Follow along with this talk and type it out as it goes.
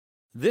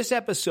This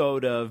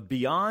episode of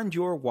Beyond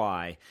Your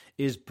Why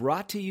is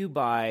brought to you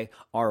by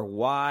our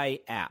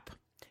Why app.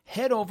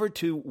 Head over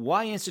to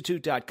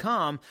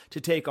whyinstitute.com to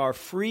take our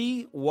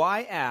free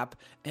Why app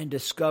and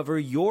discover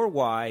your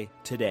why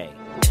today.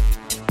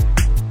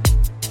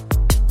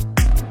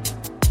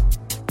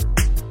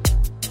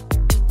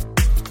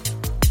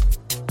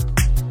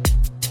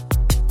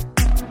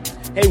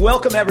 Hey,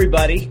 welcome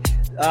everybody.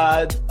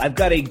 I've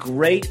got a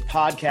great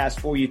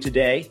podcast for you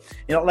today.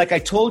 You know, like I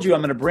told you,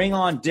 I'm going to bring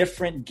on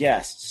different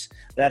guests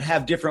that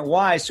have different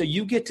whys, so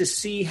you get to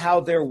see how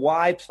their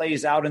why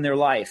plays out in their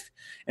life.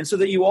 And so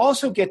that you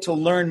also get to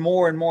learn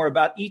more and more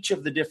about each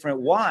of the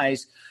different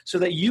whys so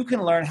that you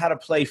can learn how to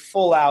play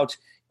full out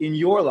in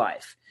your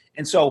life.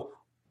 And so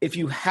if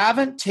you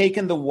haven't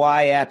taken the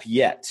Why app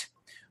yet,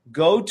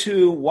 go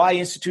to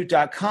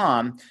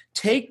whyinstitute.com,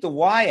 take the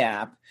Why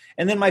app,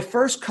 and then my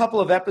first couple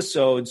of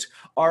episodes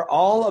are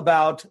all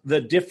about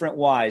the different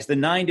whys, the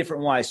 9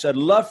 different whys. So I'd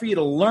love for you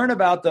to learn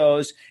about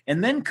those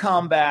and then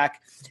come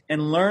back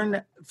and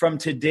learn from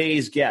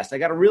today's guest. I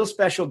got a real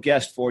special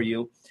guest for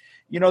you.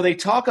 You know, they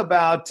talk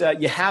about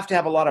you have to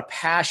have a lot of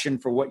passion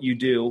for what you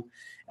do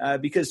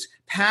because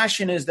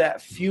passion is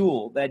that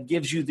fuel that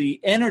gives you the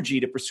energy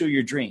to pursue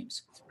your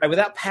dreams. Right?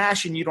 Without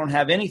passion, you don't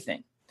have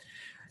anything.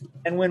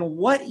 And when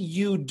what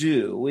you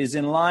do is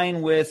in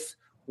line with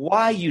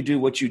why you do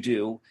what you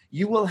do,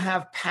 you will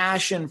have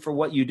passion for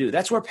what you do.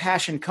 That's where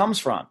passion comes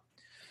from.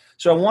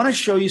 So I want to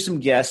show you some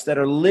guests that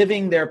are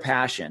living their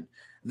passion,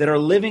 that are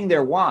living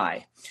their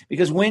why.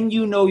 Because when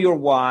you know your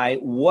why,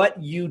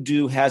 what you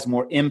do has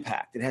more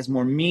impact. It has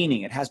more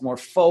meaning. It has more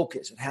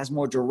focus. It has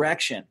more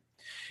direction.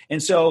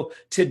 And so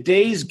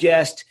today's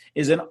guest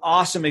is an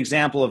awesome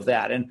example of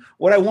that. And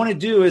what I want to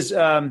do is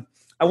I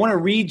want to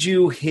read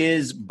you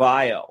his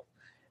bio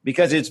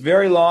because it's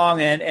very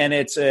long and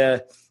it's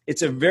a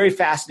very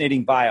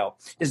fascinating bio.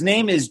 His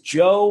name is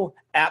Joe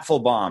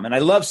Apfelbaum, and I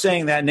love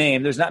saying that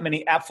name. There's not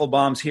many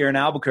Apfelbaums here in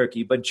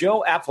Albuquerque, but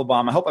Joe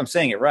Apfelbaum, I hope I'm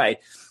saying it right.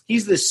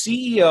 He's the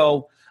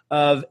CEO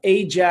of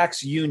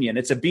Ajax Union.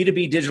 It's a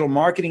B2B digital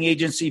marketing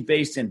agency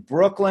based in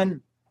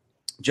Brooklyn.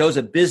 Joe's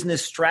a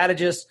business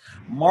strategist,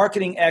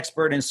 marketing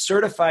expert, and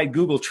certified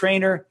Google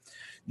trainer.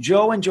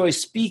 Joe enjoys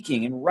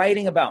speaking and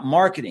writing about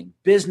marketing,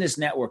 business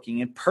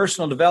networking, and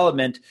personal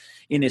development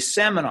in his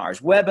seminars,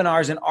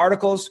 webinars, and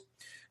articles.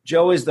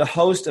 Joe is the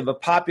host of a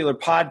popular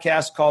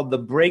podcast called The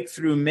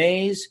Breakthrough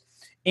Maze,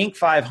 Inc.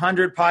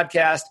 500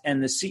 podcast,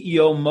 and the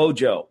CEO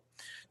Mojo.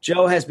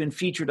 Joe has been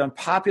featured on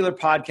popular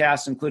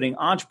podcasts, including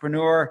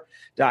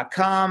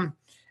Entrepreneur.com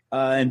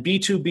and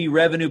B2B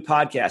Revenue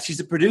Podcast. He's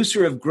the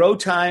producer of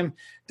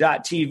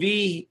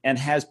GrowTime.tv and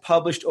has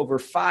published over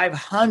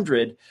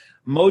 500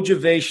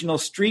 motivational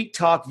street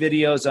talk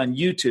videos on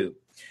YouTube.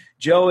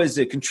 Joe is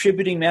a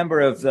contributing member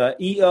of the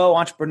EO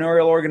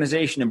Entrepreneurial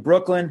Organization in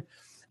Brooklyn,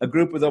 a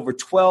group with over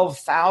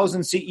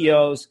 12,000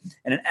 CEOs,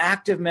 and an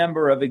active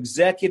member of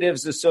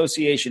Executives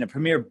Association, a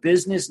premier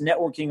business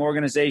networking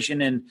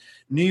organization in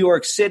New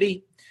York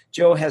City.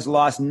 Joe has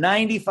lost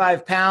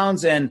 95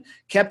 pounds and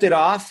kept it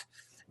off.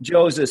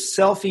 Joe is a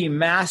selfie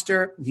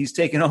master. He's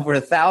taken over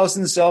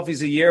 1,000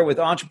 selfies a year with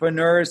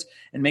entrepreneurs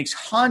and makes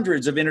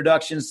hundreds of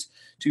introductions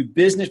to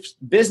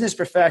business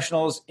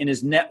professionals in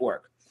his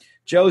network.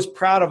 Joe's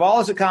proud of all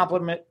his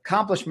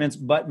accomplishments,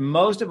 but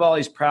most of all,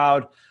 he's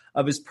proud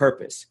of his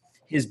purpose.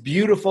 His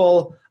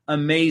beautiful,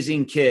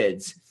 amazing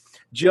kids.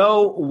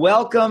 Joe,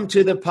 welcome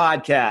to the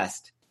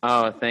podcast.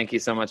 Oh, thank you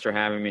so much for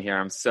having me here.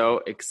 I'm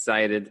so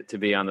excited to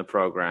be on the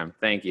program.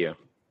 Thank you.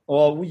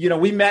 Well, you know,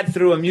 we met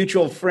through a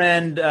mutual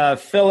friend,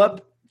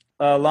 Philip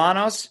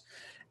Lanos,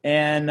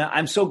 and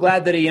I'm so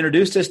glad that he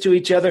introduced us to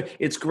each other.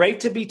 It's great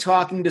to be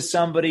talking to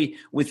somebody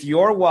with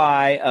your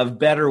why of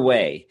Better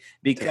Way.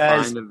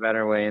 Because to find a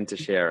better way and to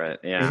share it.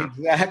 Yeah,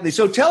 exactly.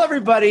 So tell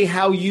everybody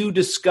how you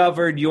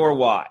discovered your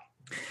why.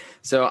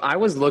 So I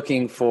was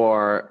looking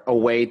for a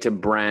way to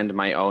brand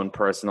my own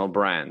personal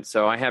brand.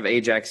 So I have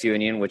Ajax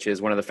Union, which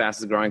is one of the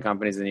fastest growing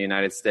companies in the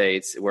United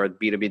States. We're a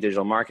B2B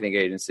digital marketing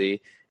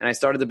agency. And I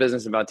started the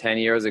business about 10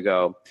 years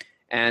ago.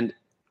 And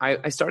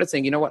I started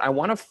saying, you know what, I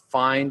want to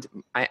find,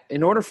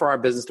 in order for our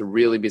business to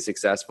really be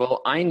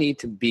successful, I need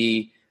to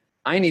be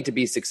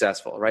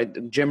successful,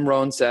 right? Jim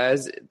Rohn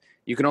says,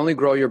 you can only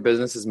grow your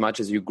business as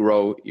much as you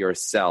grow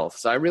yourself.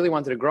 So I really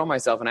wanted to grow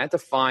myself, and I had to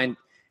find,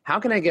 how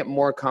can I get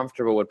more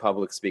comfortable with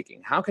public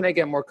speaking? How can I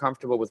get more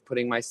comfortable with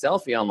putting my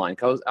selfie online?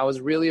 Because I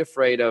was really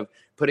afraid of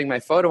putting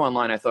my photo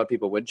online. I thought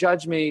people would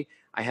judge me.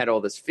 I had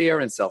all this fear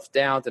and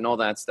self-doubt and all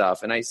that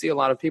stuff. And I see a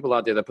lot of people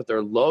out there that put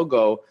their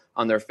logo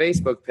on their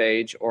Facebook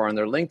page or on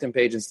their LinkedIn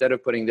page instead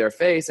of putting their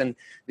face. And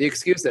the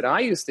excuse that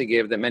I used to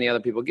give, that many other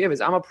people give, is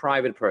I'm a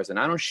private person.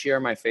 I don't share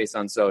my face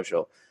on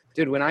social.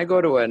 Dude, when I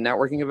go to a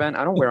networking event,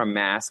 I don't wear a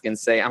mask and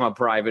say I'm a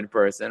private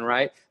person,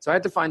 right? So I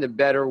had to find a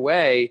better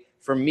way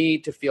for me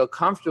to feel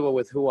comfortable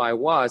with who I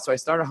was. So I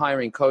started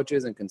hiring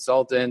coaches and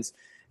consultants,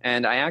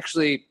 and I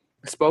actually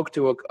spoke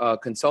to a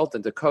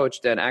consultant, a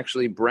coach that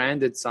actually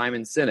branded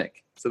Simon Sinek.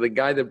 So the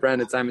guy that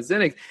branded Simon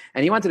Sinek,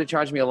 and he wanted to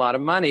charge me a lot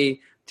of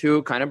money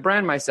to kind of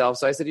brand myself.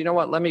 So I said, you know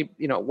what, let me,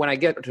 when I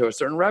get to a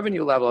certain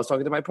revenue level, I was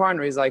talking to my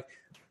partner, he's like,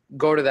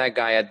 go to that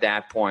guy at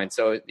that point.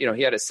 So,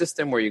 he had a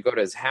system where you go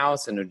to his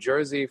house in New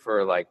Jersey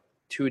for like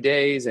 2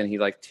 days and he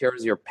like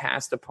tears your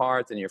past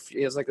apart and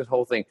he has like this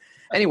whole thing.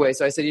 Anyway,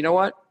 so I said, you know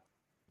what?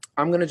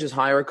 I'm going to just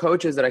hire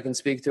coaches that I can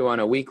speak to on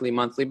a weekly,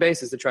 monthly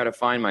basis to try to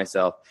find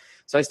myself.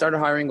 So I started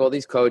hiring all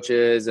these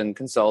coaches and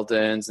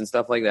consultants and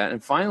stuff like that.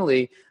 And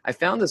finally, I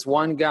found this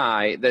one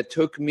guy that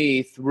took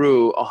me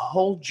through a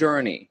whole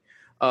journey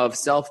of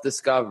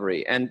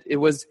self-discovery. And it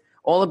was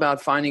all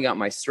about finding out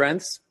my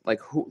strengths, like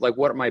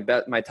what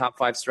my top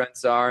 5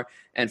 strengths are,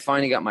 and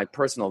finding out my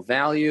personal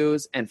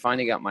values, and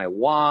finding out my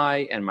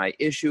why and my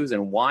issues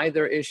and why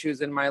there are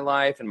issues in my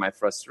life and my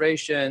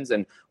frustrations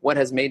and what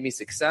has made me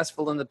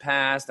successful in the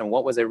past and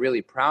what was I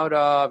really proud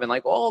of and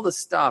like all the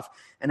stuff.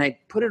 And I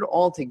put it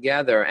all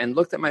together and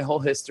looked at my whole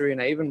history,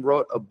 and I even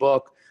wrote a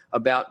book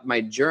about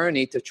my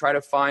journey to try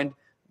to find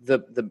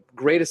the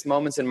greatest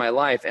moments in my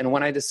life. And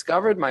when I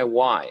discovered my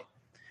why,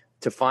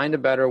 to find a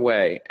better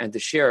way and to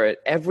share it,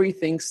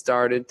 everything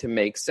started to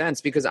make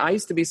sense, because I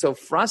used to be so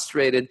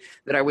frustrated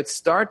that I would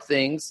start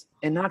things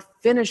and not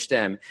finish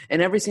them.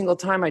 And every single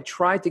time I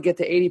tried to get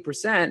to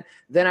 80%,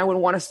 then I would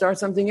want to start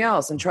something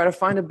else and try to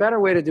find a better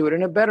way to do it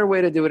and a better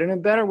way to do it and a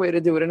better way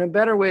to do it and a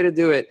better way to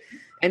do it.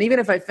 And even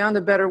if I found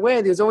a better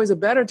way, there's always a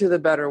better to the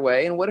better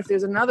way. And what if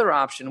there's another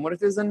option? What if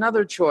there's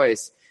another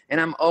choice?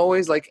 And I'm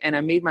always like, and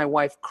I made my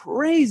wife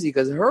crazy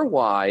because her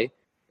why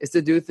is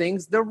to do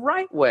things the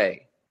right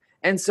way.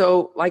 And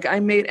so like I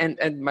made,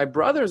 and my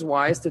brother's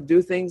why is to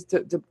do things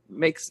to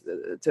make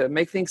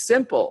things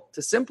simple,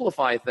 to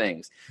simplify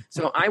things.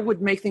 So I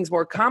would make things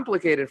more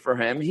complicated for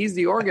him. He's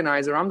the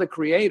organizer, I'm the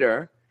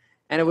creator.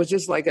 And it was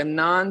just like a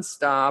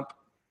nonstop,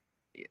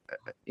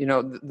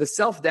 the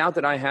self-doubt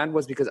that I had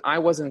was because I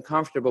wasn't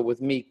comfortable with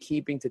me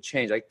keeping to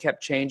change. I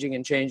kept changing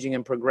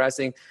and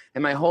progressing.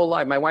 And my whole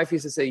life, my wife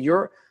used to say,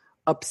 you're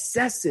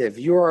obsessive,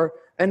 you're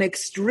an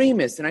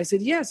extremist. And I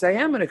said, yes, I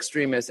am an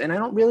extremist, and I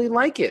don't really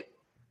like it.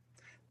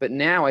 But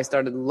now I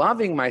started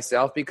loving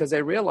myself because I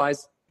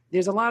realized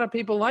there's a lot of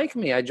people like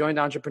me. I joined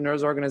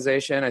Entrepreneurs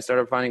Organization. I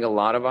started finding a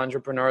lot of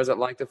entrepreneurs that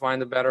like to find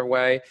a better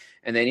way,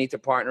 and they need to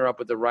partner up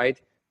with the right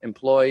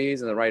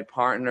employees and the right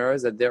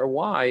partners, that their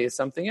why is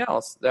something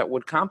else that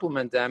would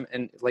complement them.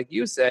 And like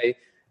you say,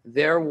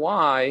 their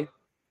why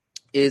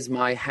is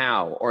my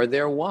how, or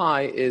their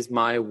why is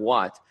my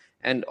what.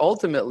 And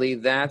ultimately,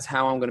 that's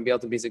how I'm going to be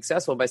able to be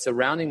successful, by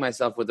surrounding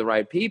myself with the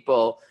right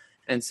people.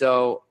 And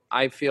so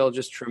I feel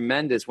just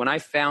tremendous. When I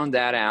found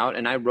that out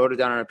and I wrote it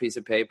down on a piece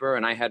of paper,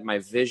 and I had my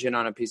vision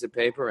on a piece of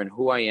paper and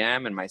who I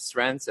am and my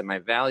strengths and my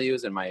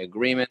values and my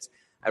agreements,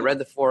 I read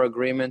the 4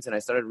 agreements and I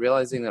started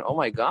realizing that, oh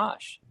my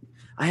gosh,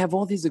 I have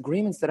all these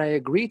agreements that I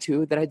agree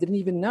to that I didn't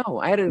even know.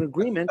 I had an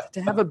agreement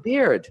to have a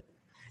beard,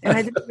 and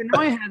I didn't even know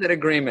I had that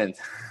agreement.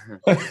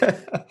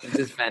 It's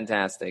just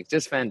fantastic.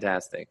 Just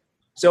fantastic.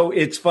 So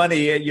it's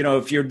funny,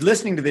 if you're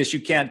listening to this, you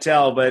can't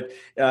tell, but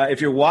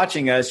if you're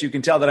watching us, you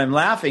can tell that I'm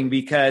laughing,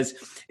 because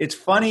it's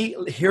funny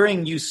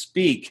hearing you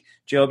speak,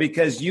 Joe,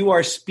 because you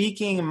are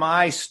speaking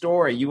my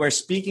story. You are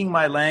speaking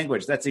my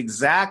language. That's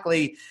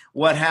exactly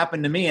what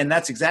happened to me, and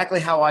that's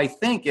exactly how I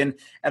think. And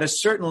at a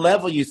certain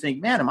level, you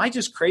think, man, am I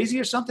just crazy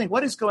or something?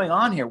 What is going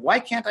on here? Why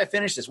can't I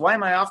finish this? Why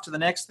am I off to the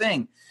next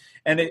thing?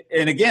 And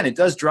again, it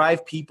does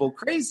drive people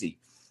crazy,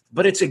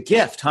 but it's a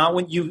gift, huh?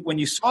 When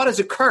you saw it as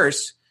a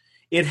curse,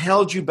 it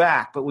held you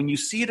back. But when you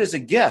see it as a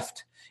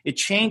gift, it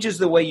changes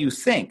the way you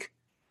think.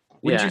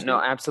 No,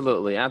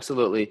 absolutely.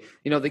 Absolutely.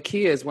 The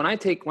key is when I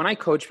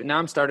coach, now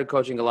I'm started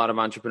coaching a lot of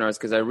entrepreneurs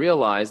because I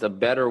realized a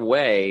better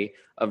way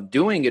of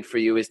doing it for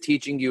you is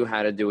teaching you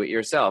how to do it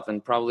yourself.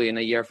 And probably in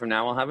a year from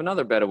now, I'll have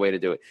another better way to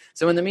do it.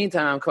 So in the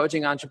meantime, I'm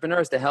coaching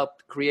entrepreneurs to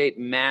help create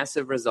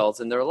massive results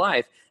in their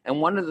life.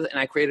 And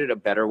I created a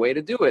better way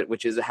to do it,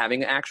 which is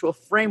having an actual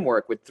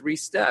framework with 3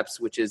 steps,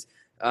 which is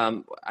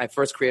I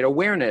first create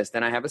awareness,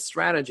 then I have a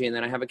strategy, and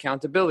then I have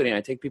accountability. And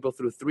I take people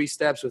through 3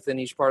 steps within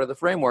each part of the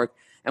framework.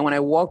 And when I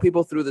walk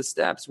people through the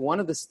steps,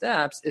 one of the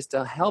steps is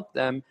to help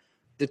them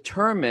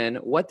determine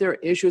what their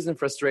issues and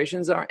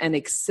frustrations are and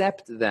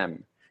accept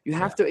them. You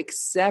have to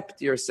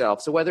accept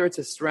yourself. So whether it's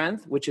a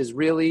strength, which is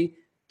really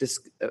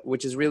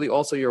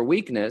also your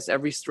weakness,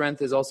 every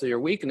strength is also your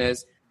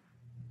weakness,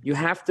 you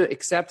have to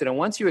accept it. And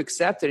once you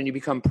accept it and you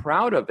become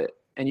proud of it,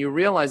 and you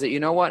realize that, you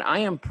know what, I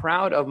am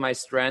proud of my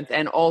strength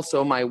and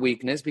also my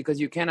weakness,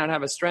 because you cannot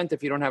have a strength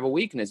if you don't have a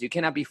weakness. You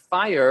cannot be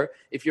fire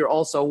if you're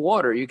also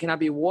water. You cannot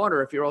be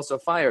water if you're also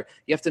fire.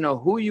 You have to know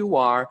who you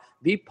are,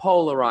 be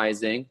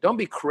polarizing. Don't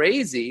be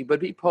crazy, but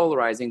be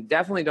polarizing.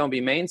 Definitely don't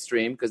be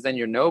mainstream, because then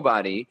you're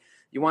nobody.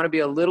 You want to be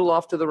a little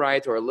off to the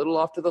right or a little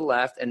off to the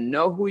left, and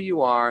know who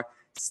you are.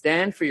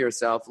 Stand for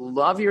yourself.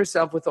 Love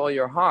yourself with all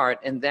your heart.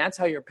 And that's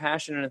how your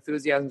passion and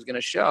enthusiasm is going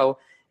to show.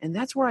 And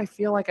that's where I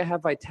feel like I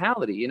have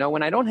vitality.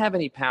 When I don't have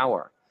any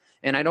power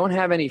and I don't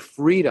have any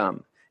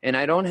freedom and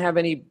I don't have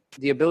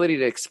the ability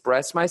to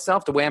express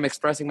myself the way I'm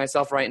expressing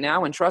myself right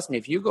now. And trust me,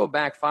 if you go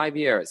back 5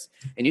 years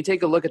and you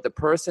take a look at the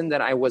person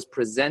that I was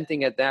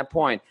presenting at that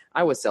point,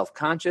 I was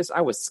self-conscious,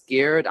 I was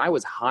scared, I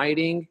was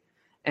hiding,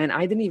 and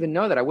I didn't even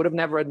know that. I would have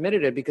never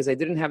admitted it because I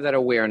didn't have that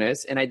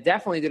awareness, and I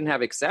definitely didn't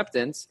have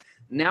acceptance.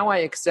 Now I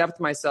accept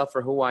myself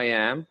for who I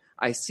am.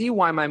 I see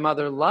why my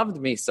mother loved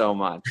me so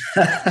much.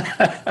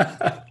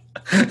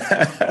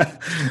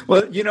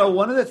 Well,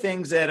 one of the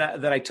things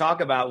that I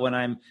talk about when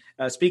I'm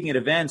speaking at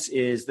events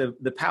is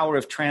the power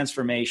of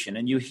transformation.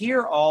 And you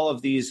hear all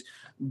of these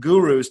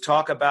gurus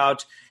talk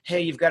about,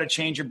 hey, you've got to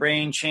change your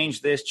brain,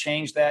 change this,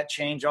 change that,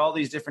 change all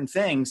these different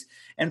things.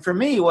 And for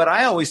me, what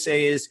I always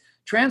say is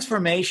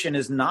transformation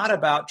is not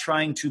about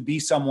trying to be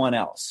someone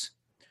else.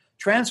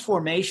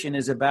 Transformation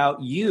is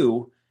about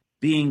you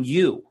being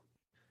you.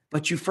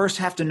 But you first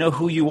have to know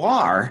who you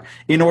are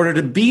in order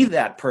to be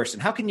that person.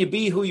 How can you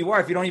be who you are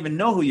if you don't even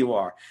know who you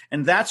are?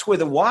 And that's where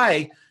the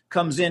why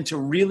comes in to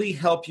really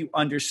help you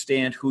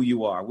understand who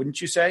you are. Wouldn't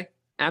you say?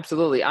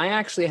 Absolutely. I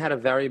actually had a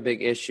very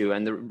big issue.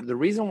 And the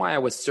reason why I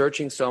was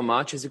searching so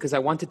much is because I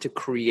wanted to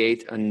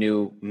create a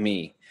new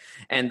me.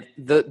 And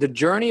the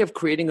journey of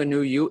creating a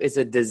new you is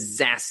a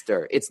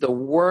disaster. It's the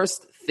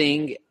worst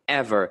thing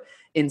ever.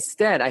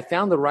 Instead, I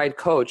found the right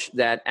coach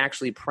that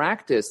actually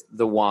practiced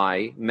the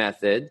why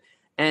method.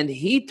 And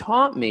he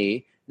taught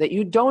me that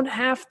you don't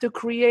have to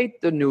create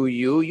the new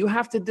you. You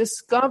have to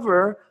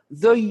discover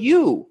the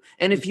you.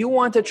 And if you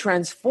want to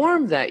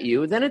transform that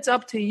you, then it's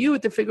up to you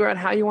to figure out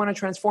how you want to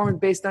transform it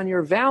based on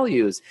your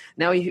values.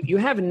 Now, you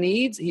have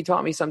needs. He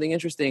taught me something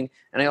interesting,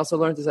 and I also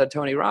learned this at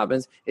Tony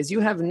Robbins, is you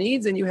have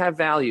needs and you have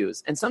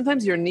values. And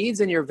sometimes your needs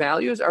and your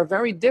values are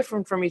very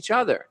different from each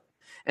other.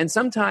 And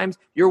sometimes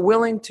you're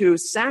willing to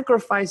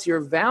sacrifice your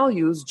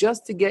values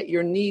just to get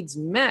your needs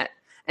met.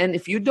 And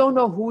if you don't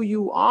know who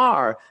you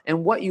are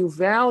and what you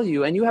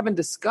value, and you haven't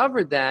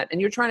discovered that,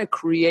 and you're trying to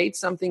create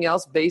something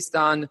else based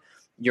on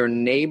your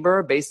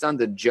neighbor, based on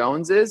the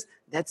Joneses,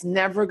 that's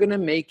never going to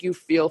make you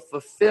feel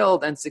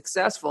fulfilled and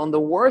successful. And the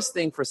worst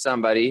thing for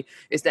somebody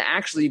is to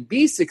actually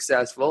be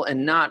successful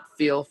and not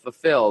feel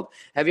fulfilled.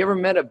 Have you ever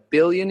met a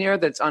billionaire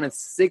that's on his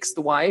sixth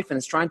wife and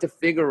is trying to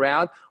figure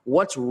out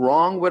what's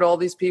wrong with all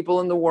these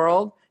people in the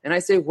world? And I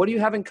say, what do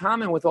you have in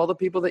common with all the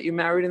people that you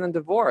married and then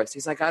divorced?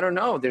 He's like, I don't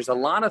know. There's a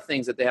lot of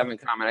things that they have in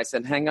common. I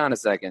said, hang on a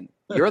second.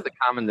 You're the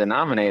common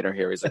denominator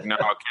here. He's like, no,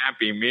 it can't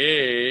be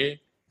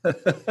me.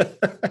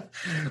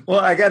 Well,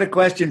 I got a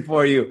question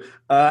for you.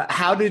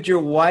 How did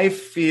your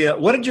wife feel?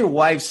 What did your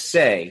wife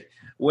say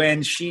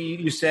when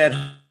you said,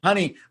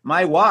 honey,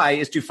 my why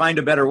is to find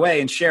a better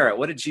way and share it?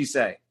 What did she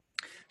say?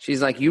 She's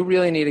like, you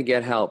really need to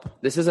get help.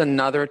 This is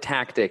another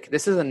tactic.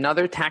 This is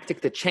another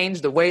tactic to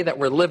change the way that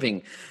we're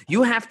living.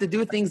 You have to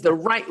do things the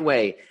right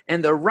way.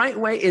 And the right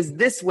way is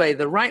this way.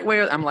 The right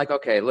way. I'm like,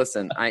 okay,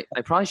 listen, I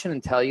probably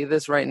shouldn't tell you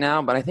this right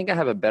now, but I think I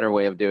have a better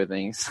way of doing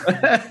things.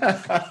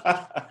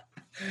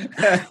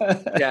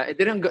 Yeah, it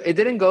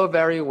didn't go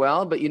very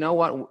well, but you know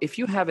what? If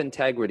you have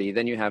integrity,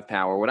 then you have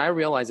power. What I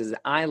realized is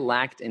that I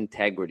lacked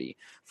integrity.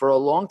 For a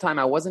long time,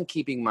 I wasn't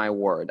keeping my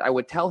word. I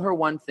would tell her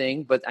one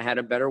thing, but I had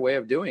a better way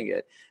of doing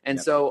it. And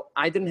so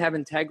I didn't have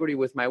integrity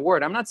with my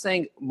word. I'm not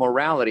saying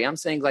morality. I'm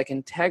saying like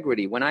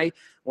integrity. When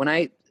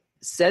I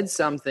said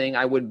something,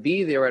 I would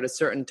be there at a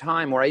certain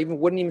time, or I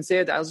wouldn't even say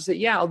it. I would just say,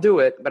 yeah, I'll do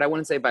it. But I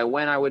wouldn't say by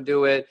when I would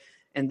do it.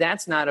 And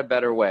that's not a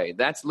better way.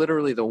 That's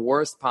literally the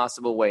worst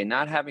possible way,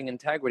 not having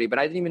integrity. But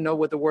I didn't even know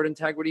what the word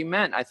integrity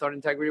meant. I thought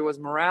integrity was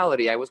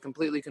morality. I was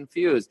completely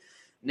confused.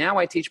 Now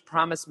I teach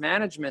promise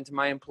management to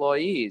my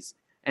employees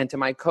and to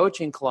my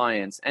coaching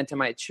clients and to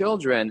my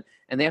children.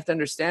 And they have to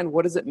understand,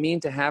 what does it mean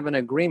to have an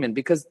agreement?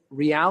 Because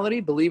reality,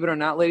 believe it or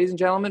not, ladies and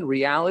gentlemen,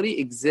 reality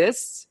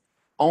exists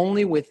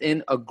only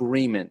within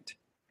agreement.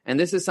 And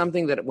this is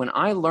something that when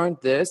I learned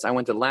this, I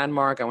went to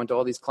Landmark, I went to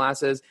all these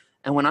classes.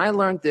 And when I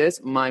learned this,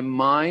 my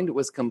mind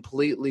was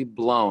completely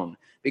blown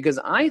because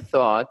I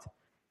thought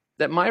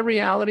that my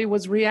reality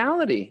was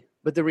reality.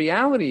 But the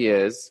reality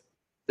is,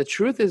 the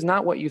truth is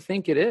not what you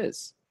think it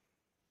is.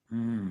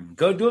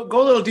 Go a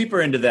little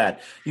deeper into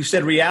that. You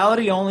said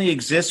reality only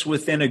exists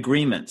within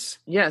agreements.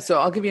 Yeah, so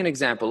I'll give you an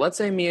example. Let's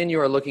say me and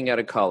you are looking at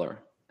a color,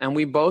 and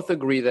we both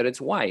agree that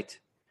it's white.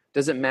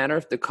 Does it matter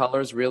if the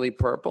color is really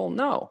purple?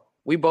 No.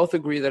 We both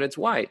agree that it's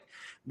white.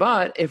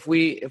 But if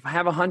we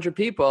have 100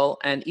 people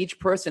and each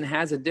person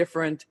has a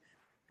different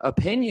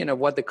opinion of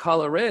what the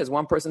color is,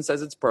 one person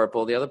says it's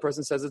purple, the other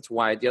person says it's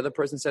white, the other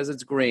person says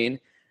it's green,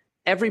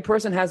 every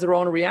person has their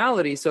own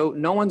reality, so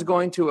no one's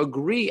going to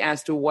agree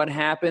as to what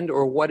happened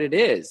or what it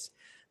is.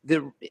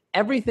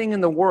 Everything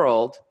in the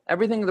world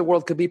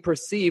could be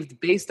perceived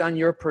based on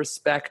your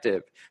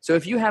perspective. So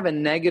if you have a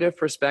negative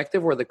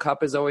perspective where the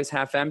cup is always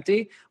half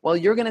empty, well,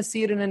 you're going to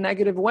see it in a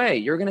negative way.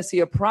 You're going to see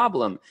a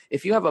problem.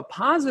 If you have a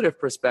positive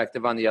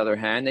perspective, on the other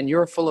hand, and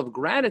you're full of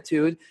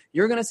gratitude,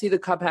 you're going to see the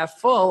cup half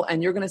full,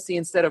 and you're going to see,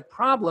 instead of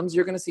problems,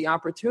 you're going to see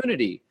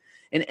opportunity.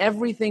 In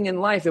everything in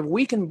life, if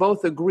we can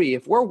both agree,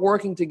 if we're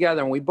working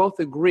together and we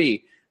both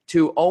agree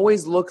to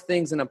always look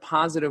things in a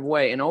positive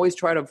way and always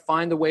try to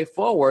find a way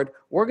forward,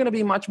 we're going to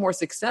be much more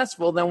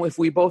successful than if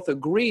we both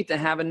agree to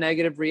have a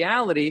negative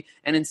reality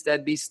and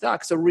instead be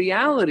stuck. So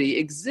reality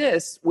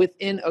exists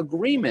within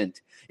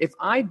agreement. If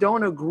I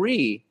don't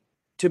agree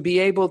to be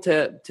able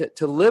to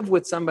live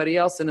with somebody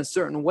else in a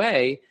certain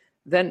way,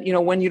 then,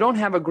 when you don't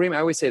have agreement,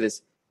 I always say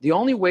this, the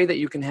only way that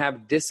you can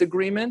have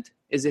disagreement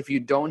is if you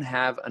don't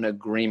have an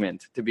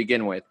agreement to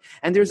begin with.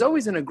 And there's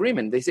always an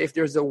agreement. They say if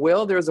there's a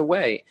will, there's a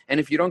way. And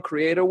if you don't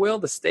create a will,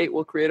 the state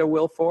will create a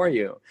will for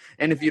you.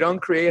 And if you don't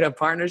create a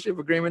partnership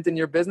agreement in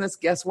your business,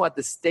 guess what?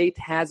 The state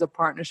has a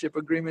partnership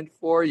agreement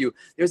for you.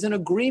 There's an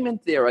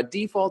agreement there, a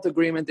default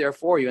agreement there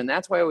for you. And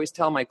that's why I always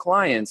tell my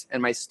clients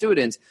and my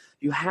students,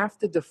 you have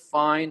to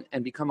define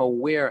and become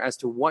aware as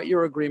to what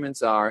your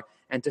agreements are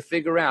and to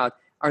figure out,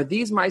 are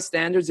these my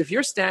standards? If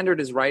your standard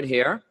is right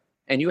here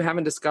and you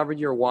haven't discovered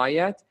your why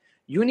yet,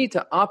 you need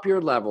to up your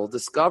level,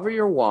 discover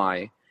your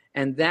why,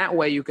 and that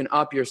way you can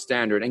up your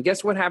standard. And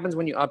guess what happens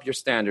when you up your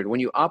standard? When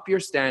you up your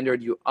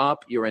standard, you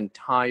up your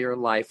entire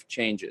life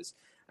changes.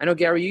 I know,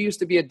 Gary, you used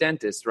to be a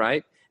dentist,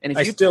 right? And if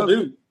I still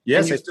do.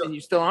 Yes, and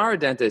you still are a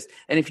dentist.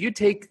 And if you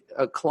take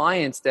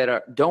clients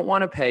that don't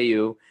want to pay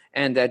you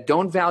and that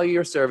don't value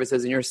your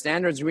services and your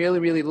standard's really,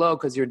 really low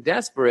because you're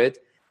desperate,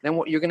 then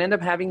you're going to end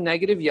up having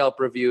negative Yelp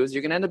reviews.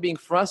 You're going to end up being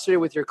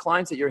frustrated with your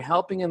clients that you're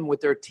helping them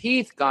with their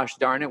teeth, gosh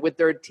darn it, with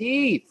their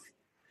teeth.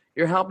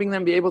 You're helping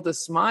them be able to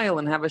smile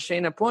and have a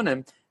shena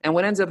punim. And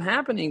what ends up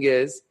happening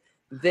is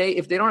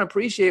if they don't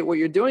appreciate what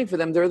you're doing for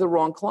them, they're the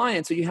wrong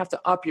client. So you have to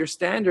up your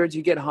standards.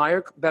 You get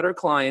better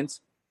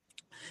clients,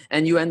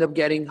 and you end up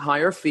getting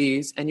higher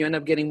fees, and you end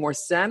up getting more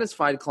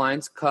satisfied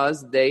clients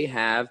because they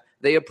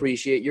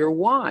appreciate your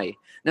why.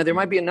 Now, there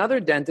might be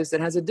another dentist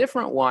that has a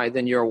different why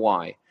than your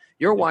why.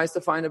 Your why is to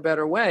find a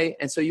better way.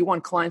 And so you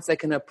want clients that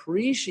can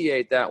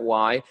appreciate that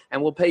why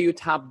and will pay you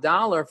top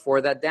dollar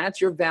for that. That's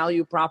your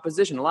value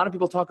proposition. A lot of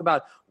people talk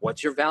about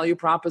what's your value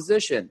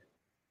proposition.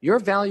 Your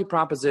value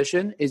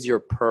proposition is your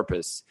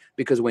purpose.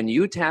 Because when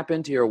you tap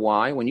into your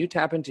why, when you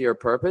tap into your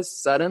purpose,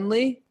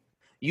 suddenly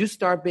you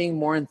start being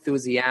more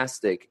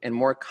enthusiastic and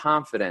more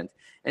confident.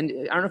 And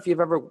I don't know if you've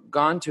ever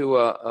gone to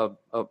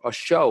a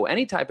show,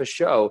 any type of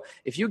show.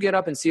 If you get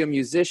up and see a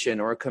musician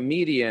or a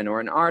comedian or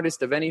an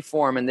artist of any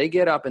form, and they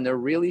get up and they're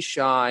really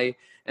shy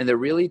and they're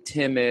really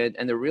timid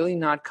and they're really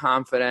not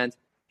confident,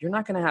 you're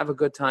not going to have a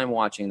good time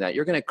watching that.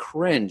 You're going to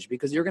cringe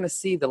because you're going to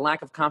see the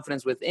lack of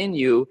confidence within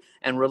you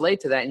and relate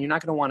to that, and you're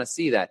not going to want to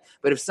see that.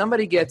 But if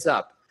somebody gets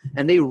up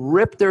and they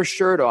rip their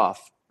shirt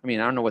off, I mean,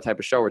 I don't know what type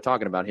of show we're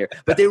talking about here,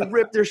 but they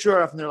rip their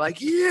shirt off and they're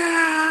like,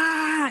 yeah.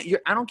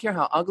 I don't care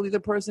how ugly the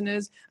person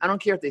is. I don't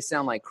care if they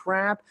sound like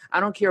crap. I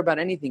don't care about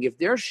anything. If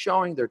they're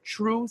showing their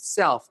true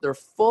self, their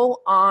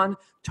full-on,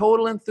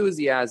 total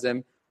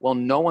enthusiasm, well,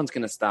 no one's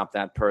going to stop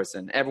that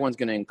person. Everyone's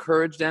going to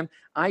encourage them.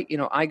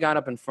 I got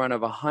up in front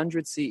of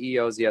 100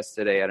 CEOs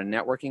yesterday at a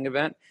networking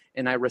event,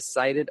 and I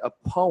recited a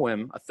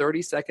poem, a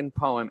 30-second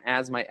poem,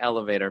 as my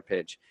elevator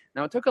pitch.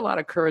 Now, it took a lot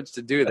of courage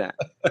to do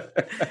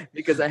that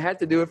because I had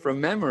to do it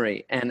from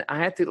memory, and I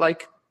had to,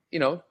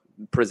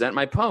 present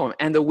my poem.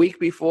 And the week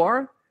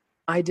before,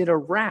 I did a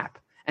rap.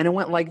 And it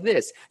went like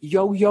this.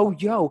 Yo, yo,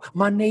 yo,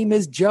 my name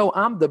is Joe.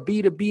 I'm the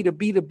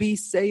B2B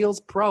sales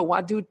pro.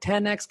 I do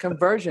 10X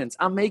conversions.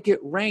 I make it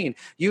rain.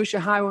 You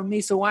should hire me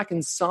so I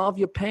can solve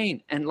your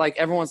pain. And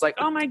everyone's like,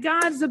 oh my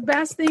God, it's the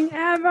best thing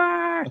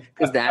ever.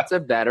 Because that's a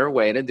better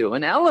way to do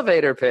an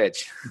elevator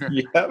pitch.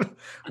 Yep.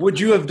 Would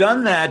you have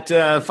done that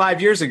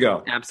 5 years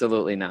ago?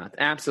 Absolutely not.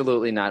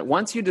 Absolutely not.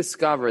 Once you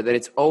discover that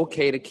it's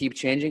okay to keep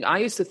changing, I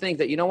used to think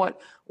that, you know what?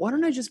 Why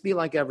don't I just be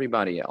like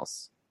everybody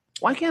else?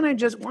 Why can't I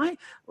just, why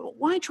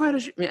try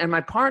to, and my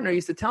partner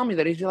used to tell me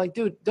that. He'd be like,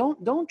 dude,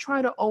 don't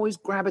try to always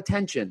grab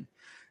attention.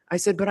 I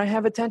said, but I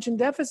have attention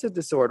deficit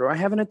disorder. I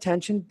have an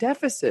attention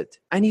deficit.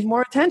 I need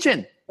more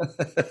attention.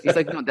 He's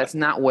like, no, that's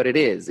not what it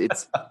is.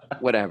 It's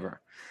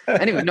whatever.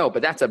 Anyway, no,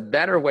 but that's a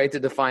better way to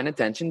define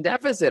attention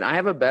deficit. I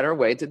have a better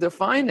way to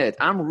define it.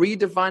 I'm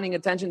redefining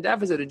attention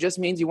deficit. It just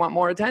means you want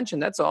more attention.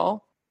 That's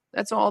all.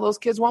 That's all. Those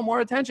kids want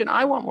more attention.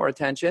 I want more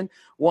attention.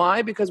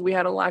 Why? Because we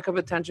had a lack of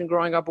attention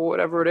growing up or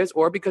whatever it is,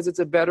 or because it's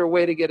a better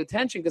way to get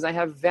attention because I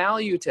have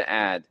value to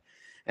add.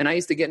 And I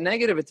used to get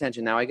negative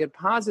attention. Now I get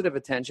positive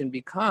attention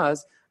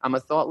because I'm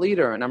a thought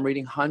leader and I'm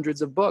reading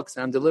hundreds of books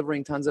and I'm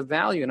delivering tons of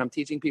value and I'm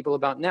teaching people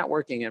about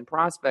networking and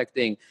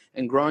prospecting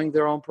and growing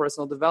their own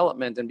personal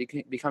development and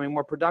becoming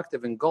more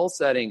productive and goal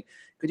setting.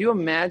 Could you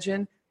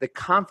imagine the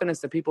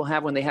confidence that people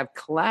have when they have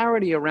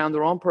clarity around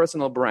their own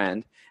personal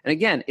brand? And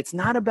again, it's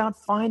not about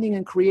finding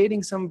and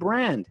creating some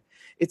brand.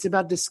 It's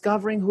about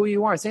discovering who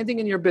you are. Same thing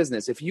in your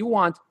business. If you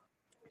want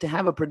to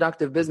have a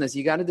productive business,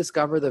 you got to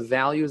discover the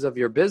values of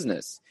your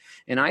business.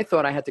 And I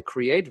thought I had to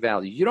create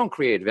value. You don't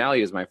create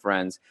values, my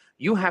friends.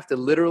 You have to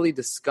literally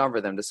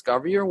discover them.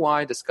 Discover your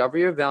why, discover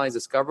your values,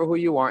 discover who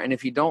you are. And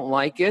if you don't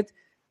like it,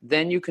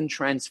 then you can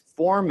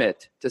transform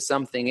it to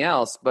something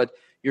else. But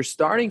You're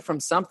starting from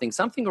something.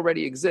 Something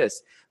already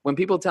exists. When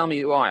people tell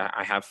me, oh,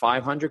 I have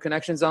 500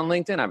 connections on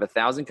LinkedIn, I have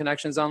 1,000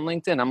 connections on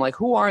LinkedIn, I'm like,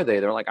 who are they?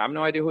 They're like, I have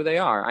no idea who they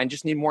are. I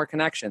just need more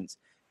connections.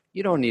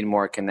 You don't need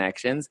more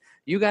connections.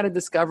 You got to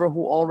discover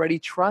who already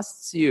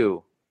trusts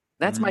you.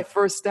 That's my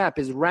first step,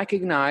 is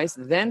recognize,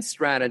 then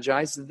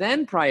strategize,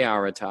 then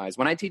prioritize.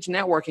 When I teach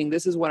networking,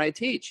 this is what I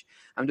teach.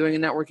 I'm doing a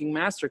networking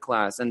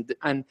masterclass,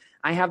 and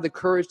I have the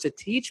courage to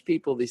teach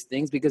people these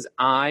things because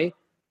I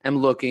am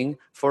looking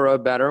for a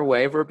better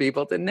way for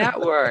people to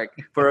network,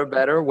 for a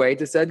better way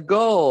to set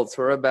goals,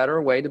 for a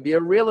better way to be a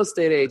real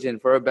estate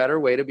agent, for a better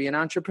way to be an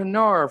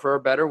entrepreneur, for a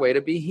better way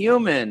to be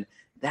human.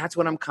 That's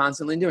what I'm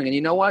constantly doing. And you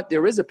know what?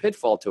 There is a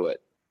pitfall to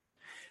it.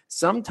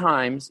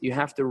 Sometimes you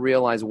have to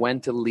realize when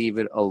to leave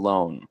it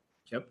alone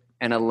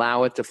and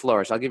allow it to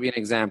flourish. I'll give you an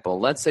example.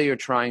 Let's say you're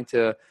trying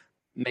to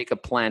make a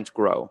plant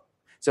grow.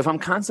 So if I'm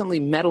constantly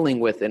meddling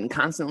with it and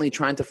constantly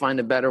trying to find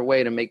a better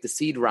way to make the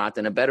seed rot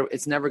and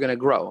it's never going to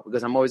grow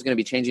because I'm always going to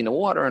be changing the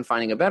water and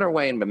finding a better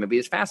way and maybe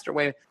a faster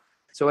way.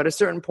 So at a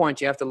certain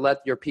point, you have to let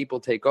your people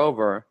take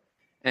over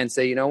and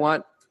say, you know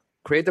what?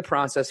 Create the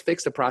process,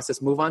 fix the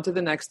process, move on to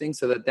the next thing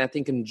so that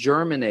thing can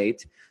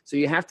germinate. So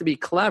you have to be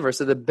clever.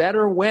 So the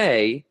better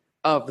way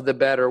of the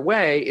better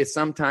way is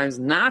sometimes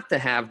not to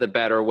have the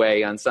better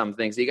way on some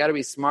things. You got to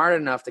be smart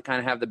enough to kind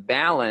of have the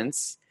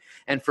balance.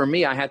 And for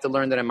me, I had to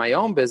learn that in my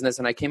own business.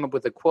 And I came up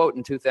with a quote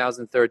in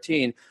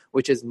 2013,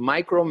 which is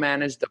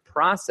micromanage the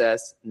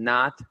process,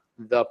 not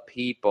the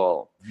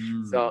people.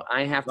 So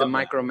I have to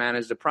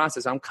micromanage the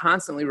process. I'm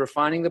constantly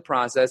refining the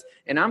process,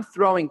 and I'm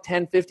throwing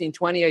 10, 15,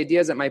 20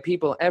 ideas at my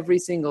people every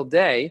single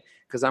day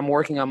because I'm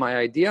working on my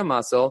idea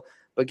muscle.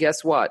 But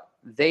guess what?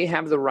 They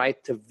have the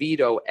right to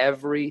veto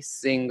every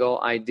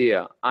single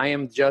idea. I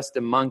am just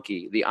a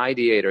monkey, the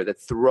ideator that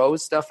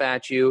throws stuff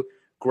at you,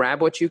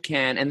 grab what you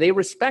can, and they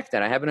respect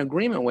that. I have an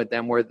agreement with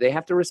them where they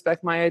have to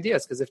respect my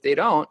ideas because if they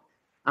don't,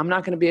 I'm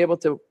not going to be able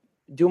to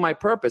do my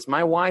purpose.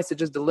 My why is to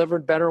just deliver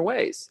better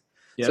ways.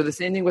 So the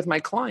same thing with my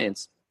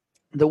clients.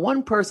 The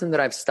one person that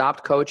I've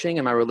stopped coaching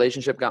and my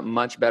relationship got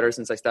much better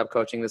since I stopped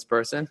coaching this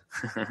person,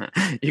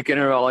 you can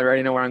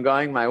already know where I'm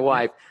going, my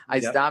wife. I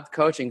stopped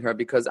coaching her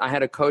because I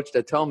had a coach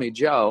that told me,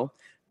 Joe,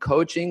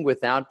 coaching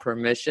without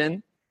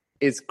permission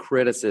is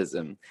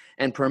criticism.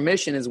 And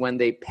permission is when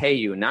they pay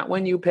you, not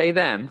when you pay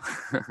them.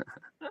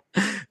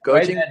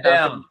 Coaching write that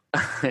down.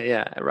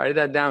 Write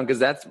that down because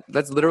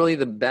that's literally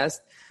the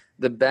best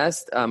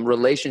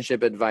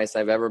relationship advice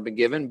I've ever been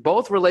given,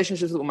 both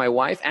relationships with my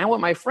wife and with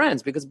my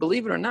friends, because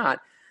believe it or not,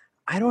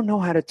 I don't know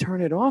how to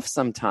turn it off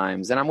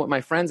sometimes. And I'm with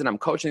my friends and I'm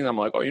coaching them. I'm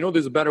like, oh,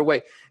 there's a better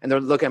way. And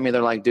they're looking at me.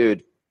 They're like,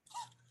 dude,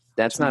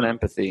 that's not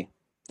empathy.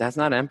 That's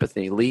not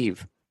empathy.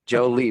 Leave.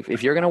 Joe, leave.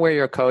 If you're going to wear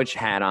your coach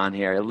hat on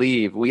here,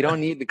 leave. We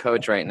don't need the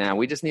coach right now.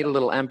 We just need a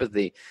little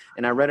empathy.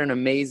 And I read an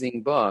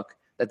amazing book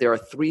that there are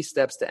 3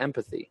 steps to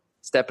empathy.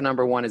 Step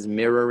number 1 is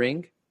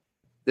mirroring.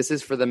 This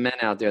is for the men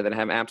out there that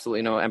have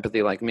absolutely no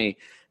empathy like me.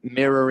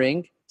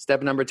 Mirroring.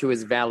 Step number 2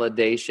 is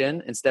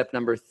validation. And step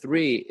number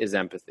 3 is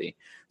empathy.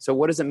 So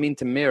what does it mean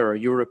to mirror?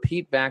 You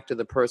repeat back to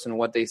the person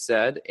what they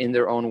said in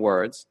their own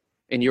words,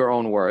 in your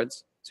own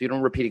words. So you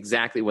don't repeat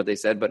exactly what they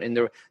said, but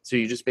so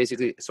you just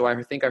basically, so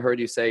I think I heard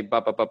you say,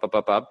 bup, bup, bup, bup,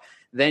 bup, bup.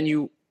 Then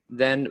you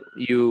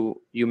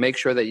make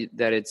sure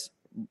that it's,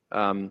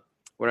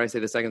 what did I say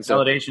the second? So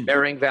validation.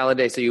 Mirroring,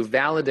 validate. So you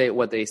validate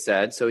what they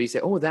said. So you say,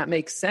 oh, that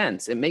makes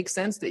sense. It makes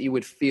sense that you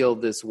would feel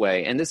this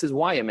way. And this is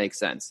why it makes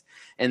sense.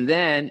 And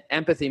then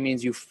empathy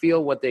means you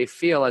feel what they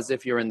feel as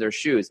if you're in their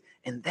shoes.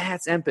 And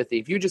that's empathy.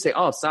 If you just say,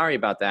 oh, sorry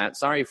about that.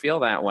 Sorry you feel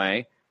that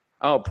way.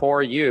 Oh,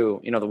 poor you.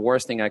 The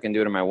worst thing I can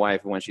do to my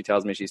wife when she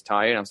tells me she's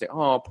tired, I'm saying,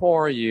 oh,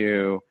 poor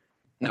you.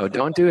 No,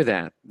 don't do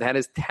that. That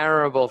is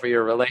terrible for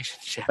your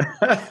relationship.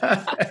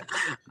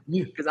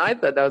 Because I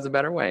thought that was a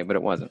better way, but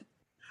it wasn't.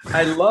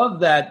 I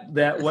love that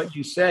what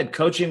you said,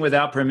 coaching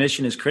without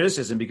permission is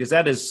criticism, because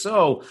that is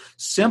so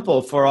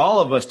simple for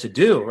all of us to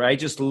do, right?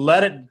 Just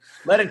let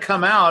it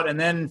come out and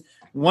then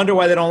wonder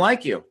why they don't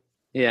like you.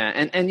 Yeah.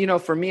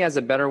 And for me as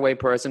a better way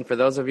person, for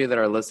those of you that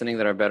are listening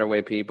that are better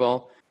way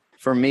people,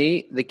 for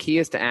me, the key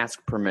is to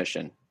ask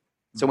permission.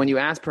 So when you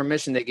ask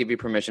permission, they give you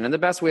permission. And the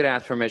best way to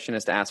ask permission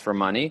is to ask for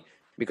money.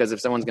 Because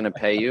if someone's going to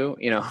pay you,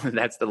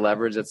 that's the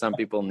leverage that some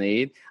people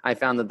need. I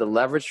found that the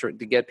leverage to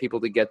get people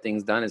to get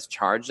things done is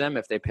charge them.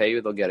 If they pay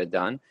you, they'll get it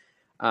done.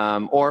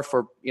 Or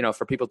for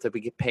people to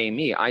pay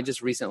me. I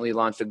just recently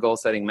launched a goal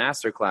setting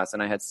masterclass,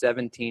 and I had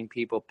 17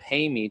 people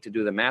pay me to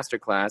do the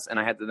masterclass, and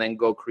I had to then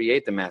go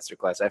create the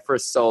masterclass. I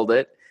first sold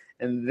it,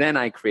 and then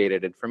I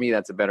created it. For me,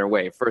 that's a better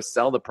way. First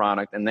sell the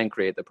product, and then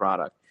create the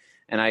product.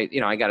 And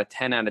I got a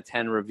 10 out of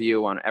 10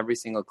 review on every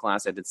single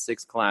class. I did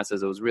 6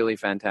 classes. It was really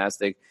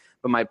fantastic.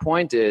 But my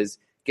point is,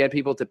 get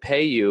people to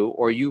pay you,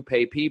 or you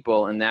pay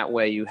people, and that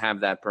way you have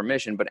that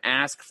permission. But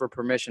ask for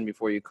permission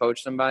before you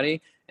coach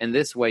somebody, and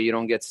this way you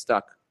don't get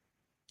stuck.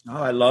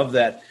 Oh, I love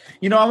that.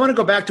 I want to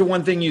go back to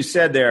one thing you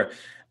said there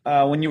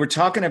when you were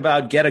talking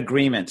about get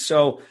agreement.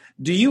 So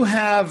do you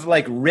have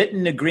like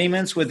written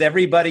agreements with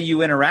everybody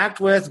you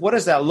interact with? What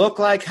does that look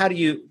like? How do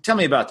you – tell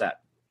me about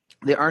that.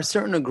 there are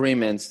certain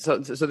agreements. So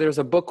there's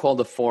a book called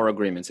The Four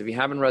Agreements. If you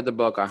haven't read the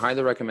book, I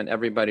highly recommend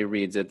everybody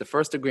reads it. The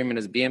first agreement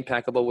is be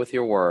impeccable with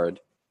your word,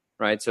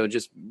 right? So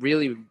just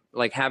really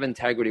like have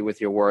integrity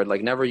with your word,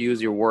 like never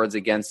use your words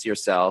against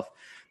yourself.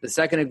 The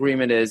second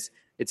agreement is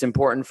it's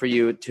important for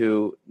you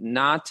to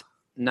not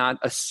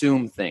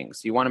assume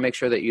things. You want to make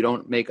sure that you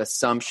don't make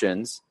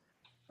assumptions,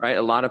 right?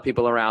 A lot of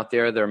people are out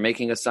there, they're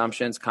making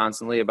assumptions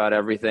constantly about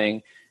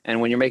everything.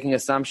 And when you're making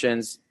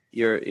assumptions,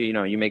 you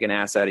make an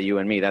ass out of you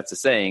and me. That's a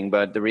saying.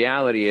 But the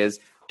reality is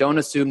don't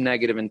assume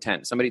negative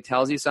intent. Somebody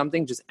tells you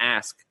something, just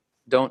ask.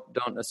 Don't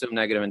assume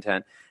negative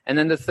intent. And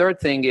then the third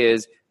thing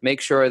is make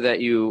sure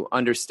that you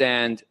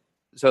understand.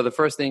 So the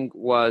first thing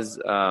was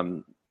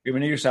agreement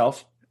to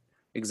yourself.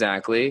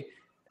 Exactly.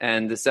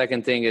 And the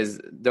second thing is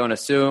don't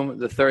assume.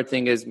 The third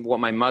thing is what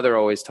my mother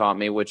always taught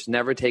me, which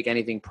never take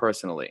anything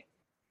personally.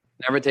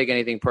 Never take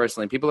anything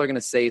personally. People are going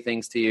to say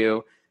things to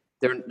you.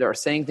 They're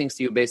saying things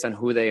to you based on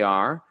who they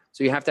are.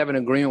 So you have to have an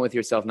agreement with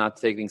yourself not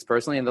to take things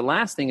personally. And the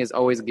last thing is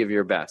always give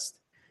your best.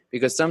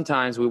 Because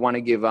sometimes we want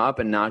to give up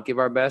and not give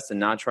our best and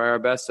not try our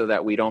best so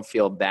that we don't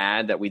feel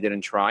bad that we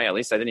didn't try. At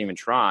least I didn't even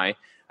try.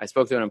 I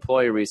spoke to an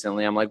employee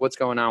recently. I'm like, what's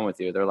going on with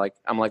you?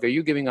 I'm like, are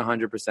you giving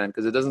 100%?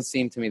 Because it doesn't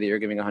seem to me that you're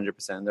giving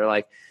 100%. They're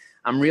like,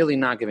 I'm really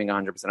not giving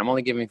 100%. I'm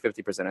only giving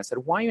 50%. I said,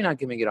 why are you not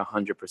giving it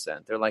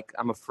 100%? They're like,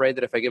 I'm afraid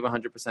that if I give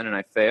 100% and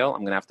I fail,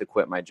 I'm going to have to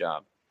quit my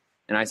job.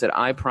 And I said,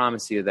 I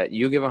promise you that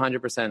you give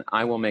 100%,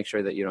 I will make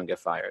sure that you don't get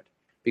fired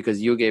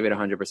because you gave it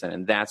 100%.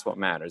 And that's what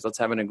matters. Let's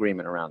have an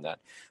agreement around that.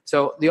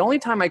 So the only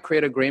time I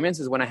create agreements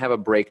is when I have a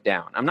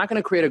breakdown. I'm not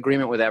going to create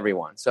agreement with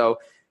everyone. So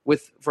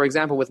for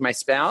example, with my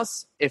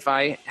spouse, if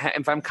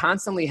I'm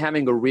constantly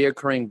having a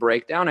reoccurring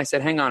breakdown, I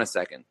said, hang on a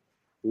second.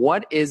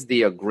 What is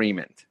the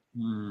agreement?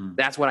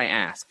 That's what I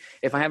ask.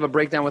 If I have a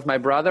breakdown with my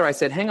brother, I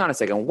said, hang on a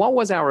second. What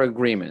was our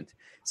agreement?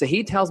 So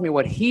he tells me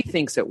what he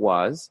thinks it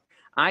was.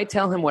 I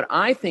tell him what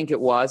I think it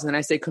was. And then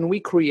I say, can we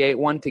create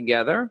one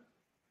together?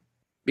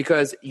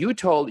 Because you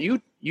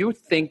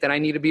think that I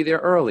need to be there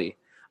early.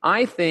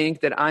 I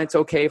think that it's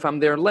okay if I'm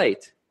there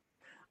late.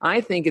 I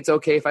think it's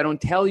okay if I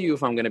don't tell you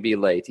if I'm going to be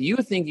late. You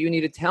think you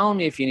need to tell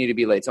me if you need to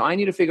be late. So I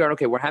need to figure out,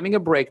 okay, we're having a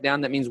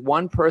breakdown. That means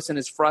one person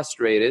is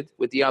frustrated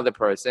with the other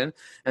person,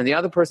 and the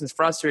other person's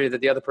frustrated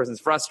that the other person's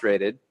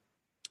frustrated.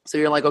 So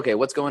you're like, okay,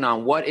 what's going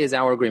on? What is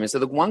our agreement? So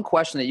the one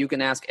question that you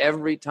can ask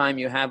every time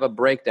you have a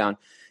breakdown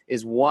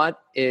is,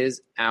 what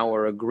is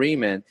our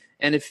agreement?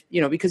 And if,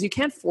 because you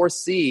can't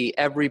foresee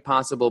every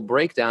possible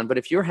breakdown, but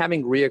if you're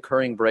having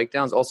reoccurring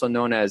breakdowns, also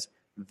known as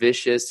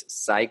vicious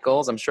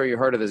cycles. I'm sure you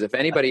heard of this. If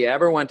anybody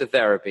ever went to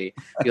therapy,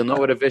 you'll know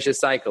what a vicious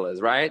cycle is,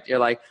 right? You're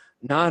like,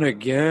 not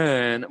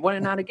again. Well,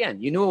 not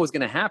again. You knew it was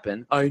going to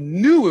happen. I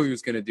knew he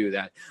was going to do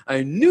that.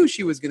 I knew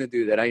she was going to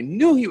do that. I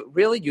knew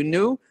really? You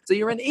knew? So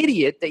you're an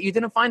idiot that you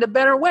didn't find a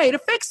better way to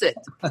fix it.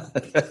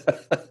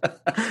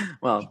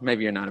 Well,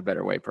 maybe you're not a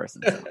better way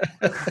person.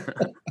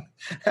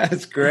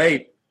 That's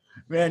great.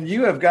 Man,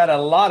 you have got a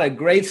lot of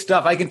great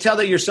stuff. I can tell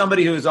that you're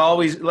somebody who is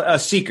always a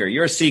seeker.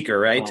 You're a seeker,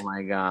 right? Oh,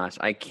 my gosh.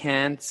 I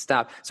can't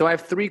stop. So I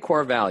have 3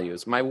 core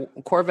values. My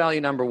core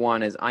value number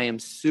 1 is I am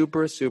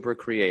super, super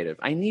creative.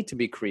 I need to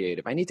be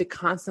creative. I need to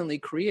constantly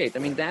create. I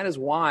mean, that is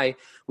why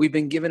we've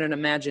been given an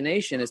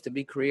imagination, is to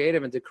be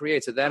creative and to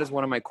create. So that is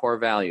one of my core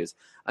values.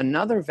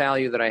 Another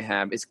value that I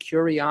have is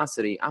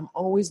curiosity. I'm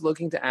always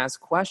looking to ask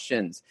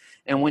questions.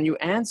 And when you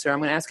answer, I'm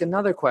going to ask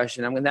another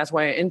question. That's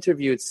why I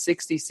interviewed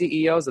 60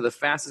 CEOs of the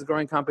fastest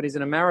growing companies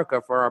in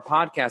America for our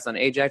podcast on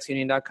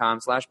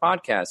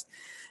ajaxunion.com/podcast.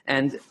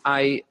 And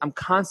I'm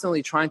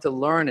constantly trying to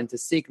learn and to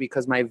seek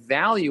because my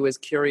value is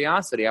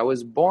curiosity. I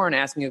was born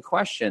asking a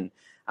question.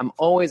 I'm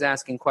always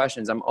asking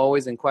questions. I'm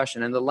always in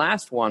question. And the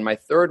last one, my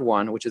third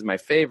one, which is my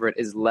favorite,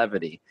 is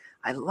levity.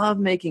 I love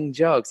making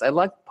jokes. I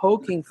like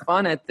poking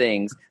fun at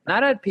things,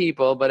 not at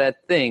people, but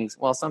at things.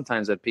 Well,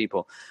 sometimes at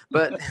people,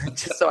 but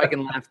just so I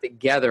can laugh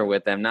together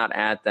with them, not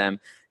at them.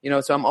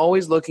 So I'm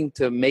always looking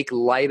to make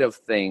light of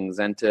things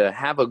and to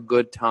have a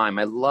good time.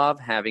 I love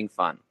having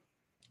fun.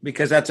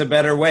 Because that's a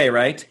better way,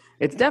 right?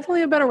 It's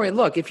definitely a better way.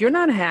 Look, if you're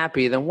not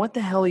happy, then what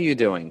the hell are you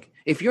doing?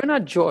 If you're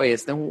not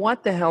joyous, then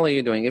what the hell are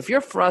you doing? If you're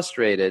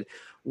frustrated,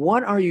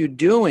 what are you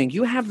doing?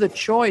 You have the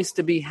choice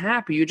to be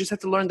happy. You just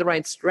have to learn the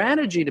right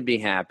strategy to be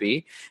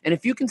happy. And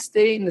if you can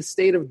stay in the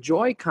state of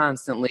joy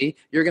constantly,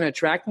 you're going to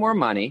attract more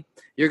money.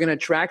 You're going to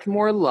attract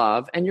more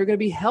love, and you're going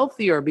to be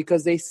healthier,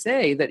 because they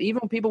say that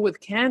even people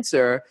with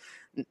cancer,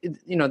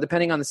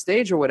 depending on the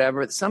stage or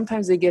whatever,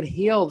 sometimes they get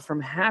healed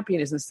from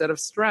happiness instead of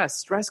stress.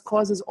 Stress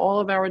causes all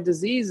of our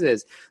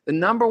diseases. The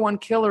number one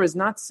killer is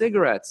not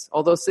cigarettes,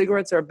 although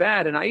cigarettes are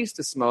bad. And I used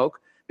to smoke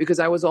because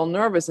I was all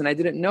nervous, and I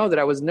didn't know that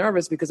I was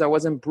nervous because I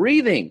wasn't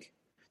breathing.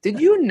 Did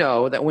you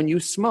know that when you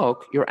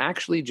smoke, you're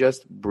actually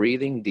just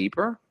breathing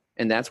deeper?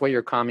 And that's why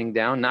you're calming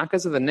down, not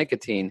because of the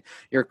nicotine.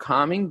 You're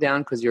calming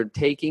down because you're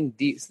taking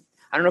deep.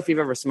 I don't know if you've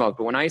ever smoked,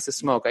 but when I used to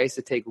smoke, I used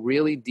to take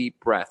really deep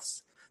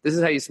breaths. This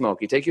is how you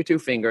smoke. You take your 2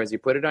 fingers, you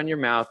put it on your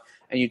mouth,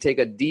 and you take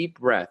a deep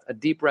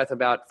breath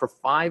about for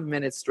 5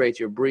 minutes straight.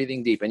 You're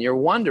breathing deep and you're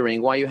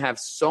wondering why you have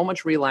so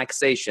much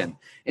relaxation.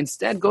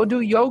 Instead, go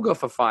do yoga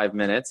for 5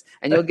 minutes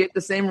and you'll get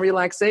the same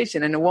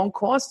relaxation, and it won't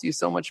cost you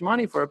so much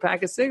money for a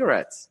pack of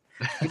cigarettes.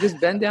 You just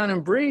bend down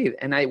and breathe.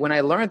 And when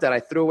I learned that, I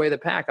threw away the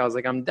pack. I was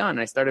like, I'm done.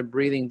 I started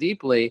breathing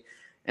deeply,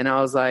 and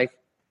I was like,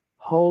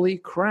 holy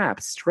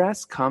crap,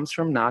 stress comes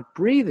from not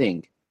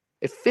breathing.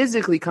 It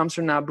physically comes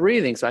from not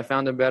breathing. So I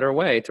found a better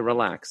way to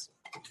relax.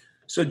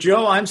 So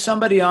Joe, I'm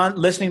somebody on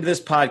listening to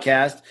this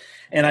podcast,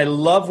 and I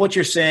love what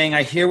you're saying.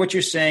 I hear what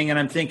you're saying, and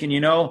I'm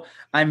thinking,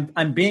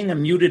 I'm being a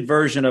muted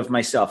version of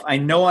myself. I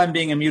know I'm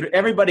being a muted.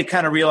 Everybody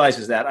kind of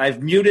realizes that.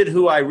 I've muted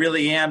who I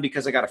really am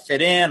because I got to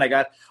fit in. I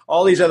got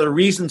all these other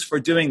reasons for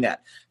doing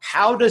that.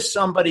 How does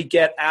somebody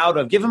give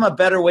them a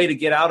better way to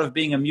get out of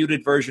being a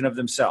muted version of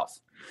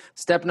themselves?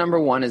 Step number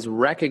 1 is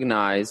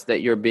recognize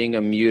that you're being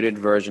a muted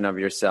version of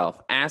yourself.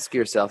 Ask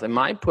yourself, am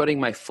I putting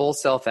my full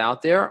self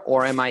out there,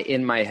 or am I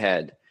in my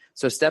head?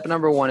 So step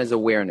number 1 is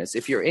awareness.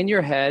 If you're in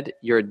your head,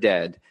 you're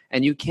dead.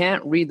 And you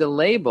can't read the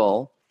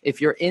label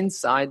if you're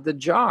inside the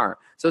jar.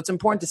 So it's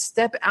important to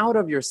step out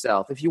of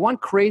yourself. If you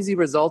want crazy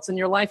results in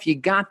your life, you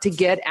got to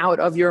get out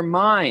of your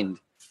mind.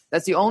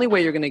 That's the only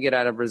way you're going to get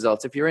out of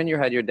results. If you're in your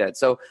head, you're dead.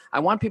 So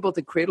I want people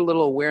to create a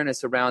little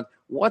awareness around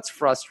what's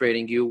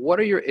frustrating you, what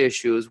are your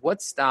issues,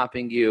 what's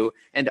stopping you,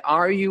 and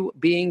are you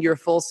being your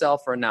full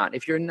self or not?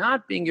 If you're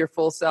not being your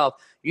full self,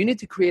 you need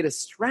to create a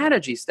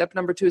strategy. Step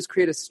number 2 is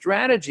create a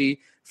strategy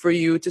for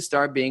you to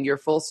start being your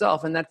full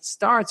self, and that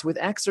starts with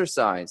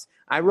exercise.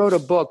 I wrote a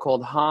book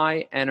called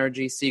High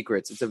Energy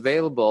Secrets. It's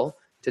available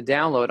to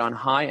download on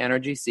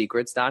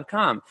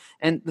highenergysecrets.com.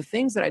 And the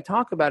things that I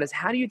talk about is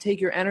how do you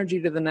take your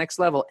energy to the next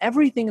level?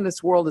 Everything in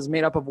this world is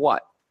made up of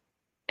what?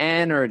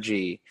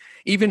 Energy.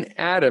 Even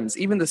atoms,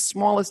 even the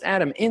smallest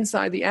atom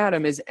inside the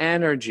atom is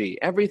energy.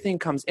 Everything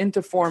comes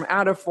into form,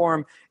 out of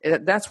form.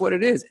 That's what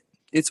it is.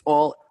 It's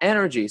all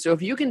energy. So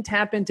if you can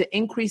tap into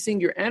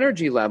increasing your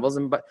energy levels,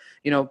 but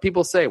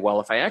people say,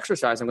 well, if I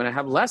exercise, I'm going to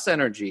have less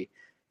energy.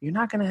 You're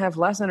not going to have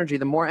less energy.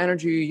 The more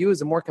energy you use,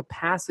 the more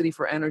capacity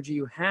for energy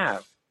you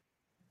have.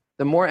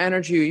 The more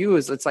energy you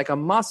use, it's like a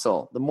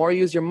muscle. The more you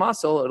use your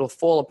muscle, it'll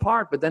fall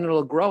apart, but then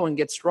it'll grow and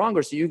get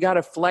stronger. So you got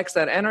to flex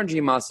that energy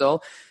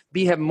muscle,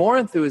 have more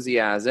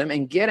enthusiasm,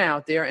 and get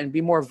out there and be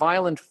more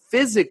violent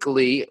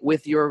physically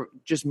with your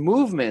just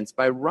movements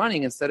by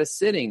running instead of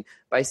sitting,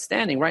 by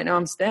standing. Right now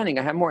I'm standing.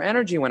 I have more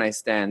energy when I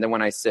stand than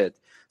when I sit.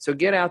 So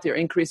get out there,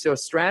 increase. So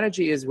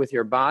strategy is with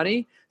your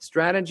body,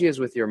 strategy is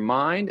with your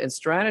mind, and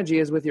strategy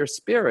is with your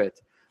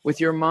spirit. With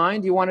your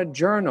mind, you want to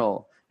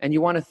journal. And you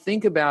want to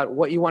think about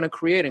what you want to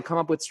create and come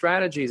up with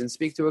strategies and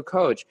speak to a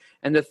coach.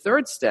 And the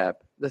third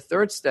step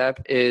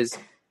is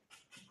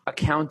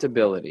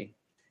accountability.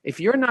 If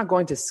you're not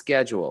going to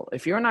schedule,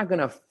 if you're not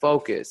going to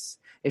focus,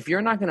 if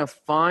you're not going to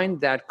find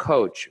that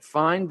coach,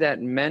 find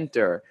that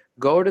mentor,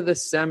 go to the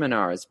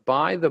seminars,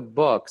 buy the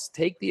books,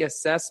 take the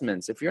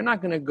assessments, if you're not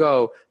going to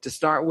go to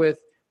start with,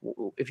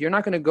 if you're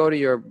not going to go to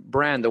your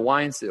brand,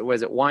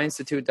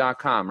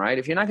 whyinstitute.com, right?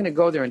 If you're not going to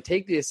go there and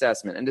take the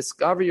assessment and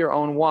discover your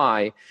own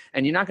why,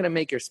 and you're not going to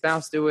make your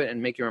spouse do it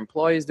and make your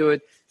employees do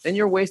it, then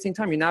you're wasting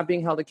time. You're not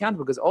being held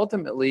accountable, because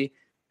ultimately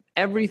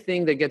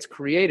everything that gets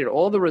created,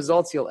 all the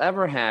results you'll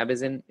ever have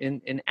is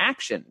in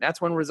action. That's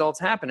when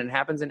results happen, and it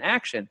happens in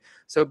action.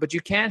 So, but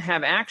you can't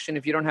have action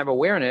if you don't have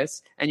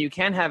awareness, and you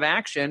can't have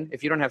action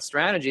if you don't have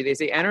strategy. They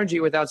say energy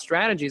without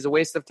strategy is a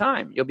waste of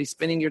time. You'll be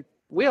spinning your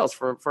wheels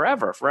for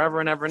forever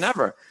and ever and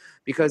ever.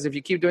 Because if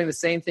you keep doing the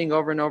same thing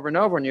over and over and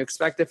over and you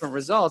expect different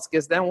results,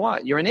 guess then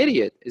what? You're an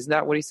idiot. Isn't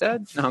that what he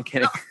said? No, I'm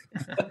kidding.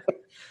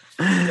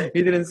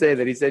 He didn't say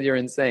that. He said you're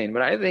insane.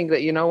 But I think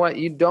that, you know what?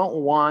 You don't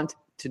want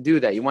to do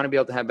that. You want to be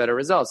able to have better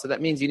results. So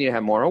that means you need to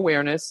have more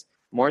awareness,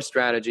 more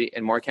strategy,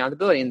 and more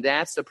accountability. And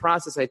that's the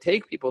process I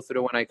take people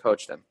through when I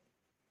coach them.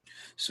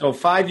 So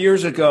 5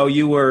 years ago,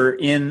 you were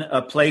in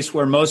a place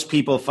where most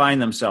people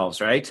find themselves,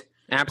 right?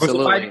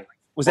 Absolutely.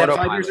 Was that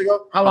 5 years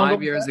ago? How long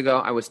 5 years ago,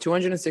 I was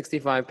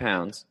 265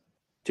 pounds.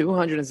 I'm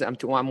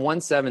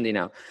 170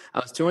 now. I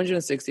was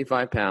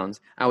 265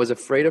 pounds. I was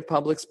afraid of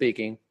public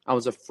speaking. I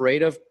was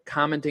afraid of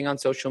commenting on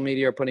social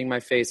media or putting my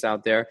face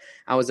out there.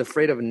 I was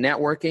afraid of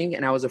networking,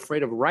 and I was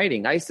afraid of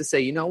writing. I used to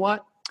say, you know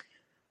what?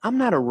 I'm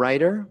not a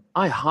writer.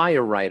 I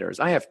hire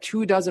writers. I have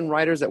 24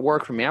 writers that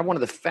work for me. I have one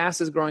of the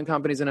fastest growing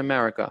companies in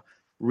America.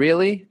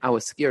 Really? I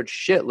was scared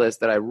shitless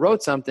that I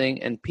wrote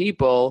something and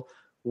people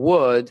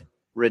would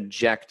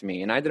reject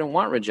me, and I didn't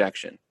want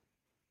rejection.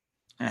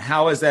 And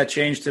how has that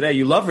changed today?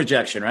 You love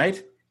rejection,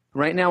 right?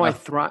 Right now, I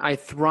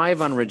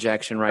thrive on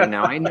rejection right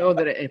now. I know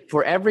that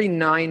for every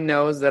 9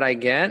 no's that I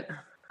get,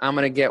 I'm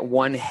going to get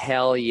one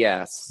hell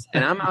yes.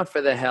 And I'm out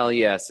for the hell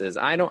yeses.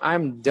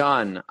 I'm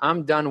done.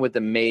 I'm done with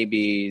the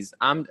maybes.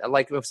 I'm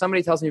like, if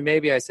somebody tells me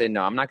maybe, I say,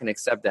 no, I'm not going to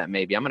accept that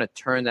maybe. I'm going to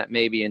turn that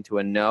maybe into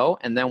a no.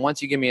 And then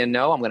once you give me a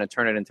no, I'm going to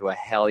turn it into a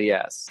hell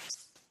yes.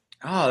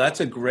 Oh, that's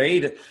a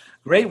great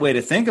way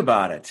to think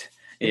about it.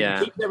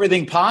 Yeah. Keep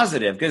everything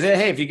positive, because,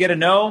 hey, if you get a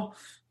no,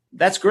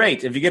 that's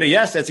great. If you get a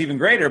yes, that's even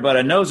greater, but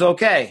a no's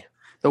okay.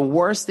 The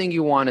worst thing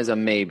you want is a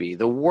maybe.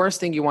 The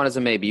worst thing you want is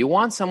a maybe. You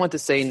want someone to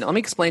say, let me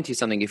explain to you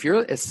something. If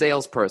you're a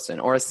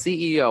salesperson or a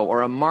CEO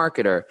or a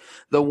marketer,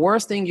 the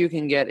worst thing you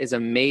can get is a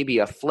maybe,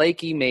 a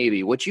flaky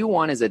maybe. What you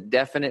want is a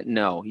definite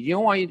no. You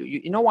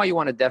know why you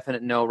want a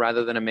definite no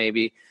rather than a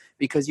maybe?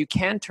 Because you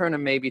can turn a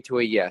maybe to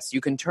a yes.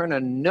 You can turn a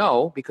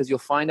no because you'll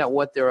find out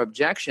what their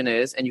objection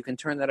is, and you can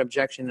turn that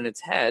objection in its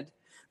head.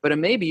 But a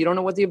maybe, you don't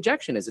know what the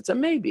objection is. It's a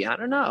maybe. I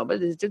don't know.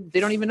 But they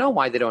don't even know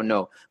why they don't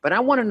know. But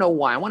I want to know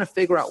why. I want to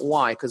figure out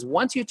why. Because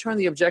once you turn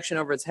the objection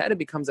over its head, it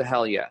becomes a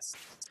hell yes.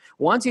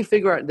 Once you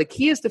figure out, the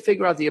key is to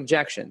figure out the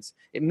objections.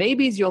 It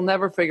maybes, you'll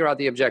never figure out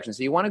the objections.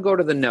 So you want to go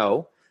to the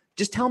no.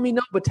 Just tell me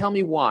no, but tell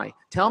me why.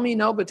 Tell me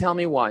no, but tell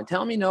me why.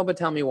 Tell me no, but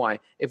tell me why.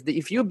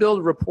 If you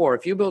build rapport,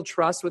 if you build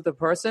trust with the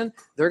person,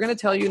 they're going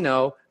to tell you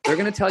no. They're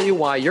going to tell you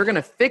why. You're going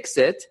to fix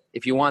it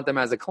if you want them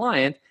as a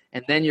client,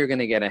 and then you're going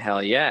to get a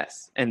hell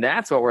yes. And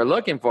that's what we're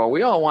looking for.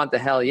 We all want the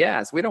hell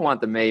yes. We don't want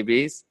the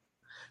maybes.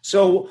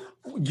 So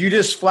you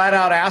just flat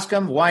out ask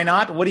them, why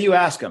not? What do you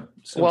ask them?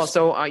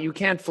 So you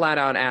can't flat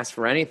out ask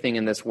for anything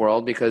in this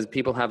world because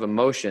people have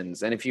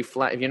emotions. And if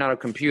you're not a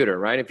computer,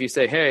 right? If you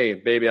say, hey,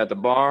 baby at the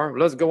bar,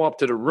 let's go up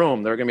to the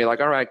room. They're going to be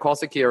like, all right, call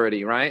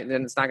security, right? And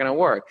then it's not going to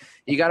work.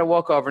 You got to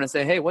walk over and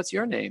say, hey, what's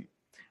your name?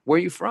 Where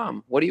are you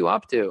from? What are you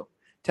up to?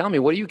 Tell me,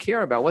 what do you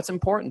care about? What's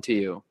important to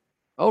you?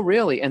 Oh,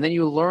 really? And then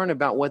you learn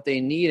about what they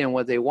need and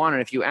what they want.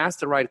 And if you ask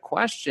the right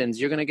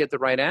questions, you're going to get the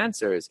right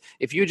answers.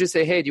 If you just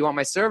say, hey, do you want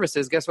my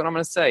services? Guess what I'm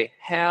going to say?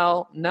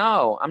 Hell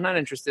no. I'm not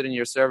interested in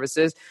your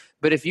services.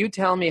 But if you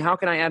tell me, how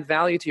can I add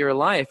value to your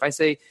life? I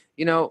say,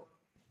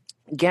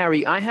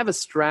 Gary, I have a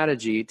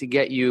strategy to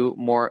get you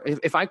more.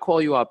 If I call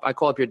you up, I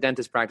call up your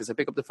dentist practice. I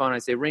pick up the phone, I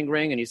say, ring,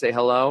 ring, and you say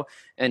hello.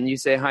 And you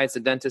say, hi, it's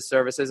the dentist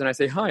services. And I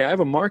say, hi, I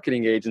have a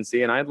marketing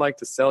agency, and I'd like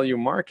to sell you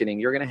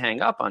marketing. You're going to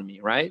hang up on me,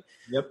 right?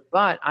 Yep.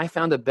 But I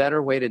found a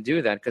better way to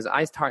do that because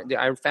I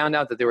found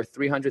out that there were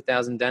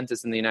 300,000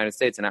 dentists in the United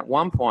States. And at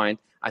one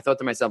point, I thought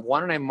to myself, why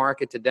don't I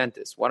market to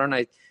dentists? Why don't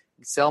I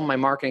sell my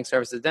marketing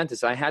services to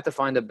dentists? So I had to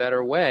find a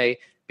better way.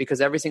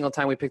 Because every single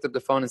time we picked up the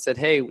phone and said,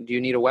 hey, do you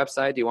need a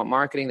website? Do you want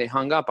marketing? They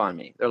hung up on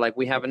me. They're like,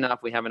 we have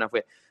enough.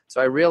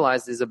 So I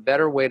realized there's a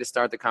better way to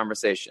start the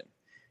conversation.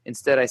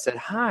 Instead, I said,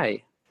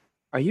 hi,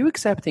 are you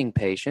accepting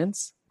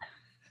patients?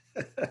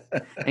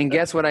 And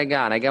guess what I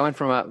got? I went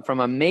from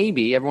a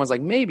maybe. Everyone's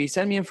like, maybe,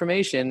 send me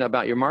information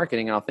about your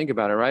marketing and I'll think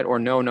about it, right? Or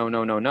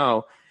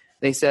no.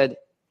 They said,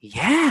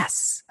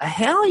 yes, a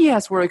hell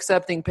yes, we're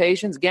accepting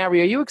patients.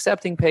 Gary, are you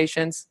accepting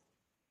patients?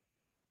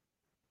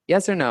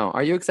 Yes or no?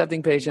 Are you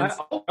accepting patients?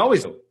 I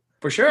always do,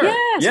 for sure.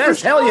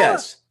 Yes, hell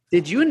yes.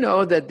 Did you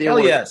know that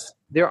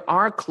there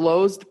are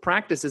closed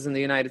practices in the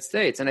United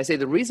States? And I say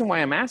the reason why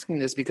I'm asking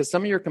this because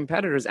some of your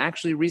competitors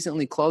actually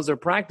recently closed their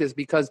practice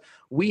because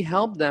we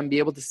helped them be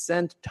able to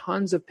send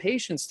tons of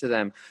patients to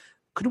them.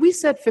 Could we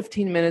set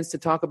 15 minutes to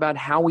talk about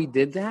how we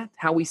did that?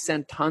 How we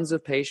sent tons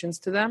of patients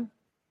to them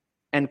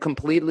and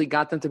completely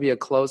got them to be a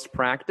closed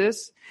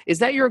practice? Is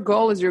that your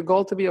goal? Is your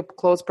goal to be a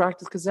closed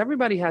practice? Because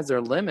everybody has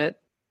their limit.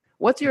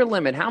 What's your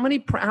limit? How many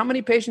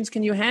patients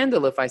can you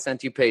handle if I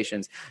sent you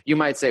patients? You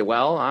might say,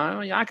 well,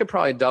 I could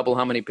probably double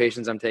how many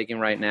patients I'm taking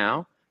right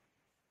now,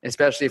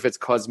 especially if it's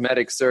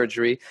cosmetic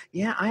surgery.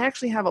 Yeah, I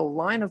actually have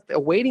a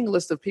waiting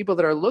list of people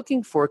that are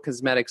looking for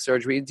cosmetic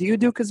surgery. Do you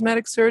do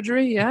cosmetic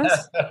surgery?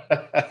 Yes.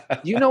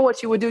 You know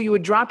what you would do? You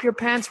would drop your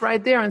pants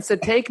right there and say,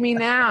 take me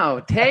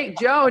now. Take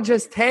Joe,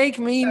 just take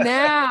me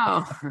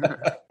now.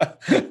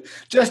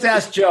 Just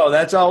ask Joe.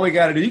 That's all we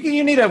got to do.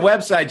 You need a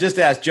website, just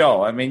ask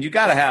Joe. I mean, you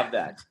got to have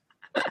that.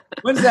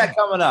 When's that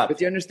coming up? But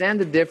you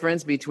understand the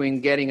difference between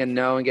getting a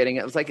no and getting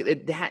it's like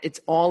it's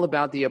all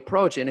about the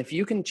approach. And if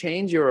you can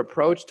change your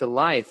approach to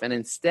life and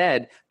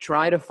instead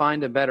try to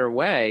find a better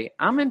way,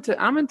 I'm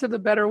into the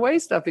better way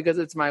stuff because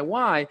it's my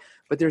why,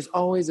 but there's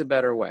always a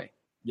better way.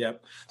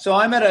 Yep. So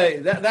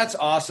that's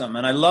awesome.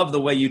 And I love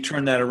the way you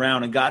turned that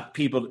around and got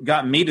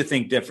me to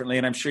think differently.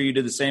 And I'm sure you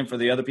did the same for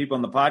the other people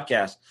on the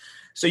podcast.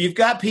 So you've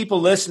got people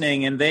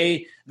listening and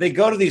they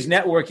go to these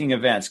networking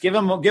events. Give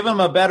them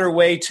a better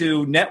way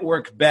to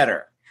network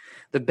better.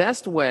 The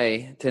best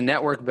way to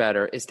network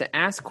better is to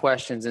ask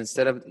questions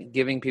instead of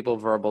giving people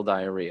verbal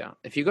diarrhea.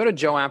 If you go to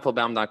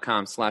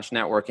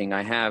joeapplebaum.com/networking,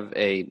 I have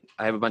a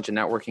bunch of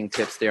networking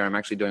tips there. I'm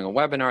actually doing a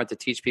webinar to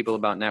teach people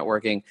about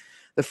networking.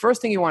 The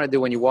first thing you want to do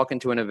when you walk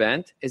into an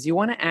event is you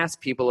want to ask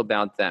people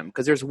about them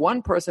because there's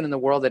one person in the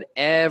world that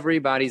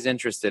everybody's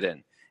interested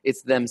in.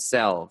 It's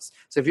themselves.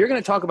 So if you're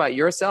going to talk about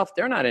yourself,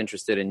 they're not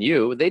interested in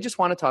you. They just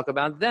want to talk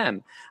about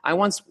them. I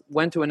once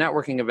went to a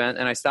networking event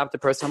and I stopped the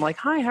person. I'm like,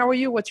 hi, how are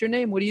you? What's your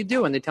name? What do you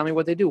do? And they tell me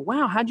what they do.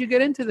 Wow, how'd you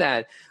get into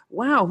that?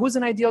 Wow, who's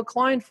an ideal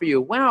client for you?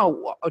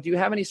 Wow, do you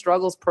have any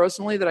struggles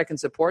personally that I can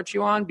support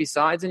you on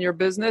besides in your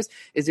business?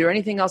 Is there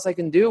anything else I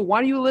can do?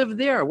 Why do you live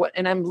there?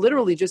 And I'm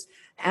literally just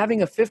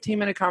having a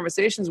 15-minute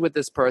conversations with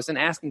this person,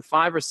 asking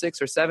 5 or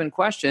 6 or 7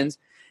 questions.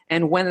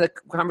 And when the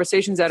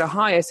conversation's at a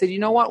high, I said, you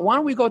know what? Why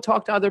don't we go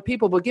talk to other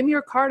people? But give me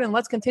your card and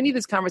let's continue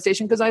this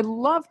conversation because I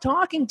love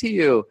talking to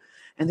you.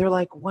 And they're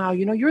like, wow,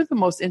 you're the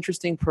most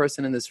interesting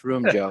person in this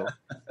room, Joe.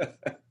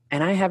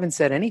 and I haven't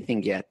said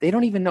anything yet. They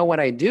don't even know what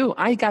I do.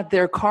 I got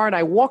their card.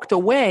 I walked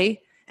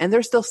away, and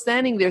they're still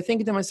standing there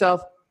thinking to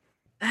myself,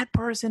 that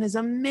person is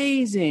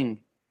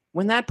amazing.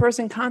 When that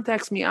person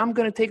contacts me, I'm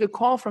going to take a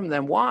call from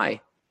them.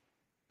 Why?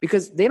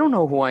 Because they don't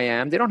know who I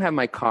am. They don't have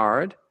my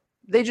card.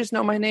 They just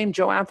know my name,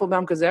 Joe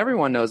Apfelbaum, because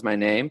everyone knows my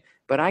name.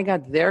 But I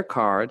got their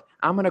card.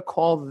 I'm going to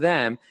call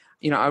them.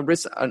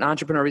 An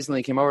entrepreneur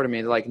recently came over to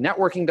me. They're like,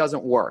 networking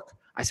doesn't work.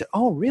 I said,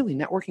 oh, really?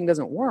 Networking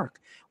doesn't work?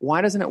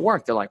 Why doesn't it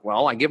work? They're like,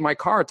 well, I give my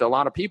card to a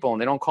lot of people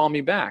and they don't call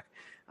me back.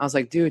 I was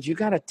like, dude, you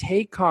got to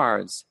take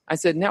cards. I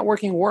said,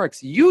 networking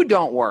works. You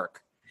don't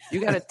work. You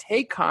got to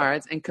take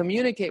cards and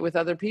communicate with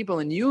other people,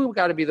 and you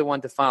got to be the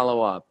one to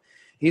follow up.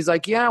 He's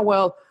like, yeah,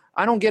 well,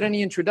 I don't get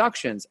any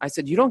introductions. I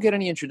said, you don't get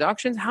any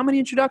introductions? How many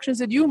introductions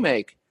did you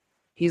make?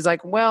 He's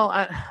like, well,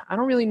 I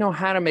don't really know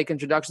how to make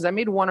introductions. I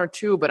made 1 or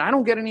 2, but I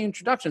don't get any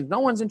introductions. No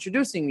one's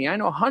introducing me. I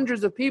know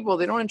hundreds of people.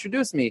 They don't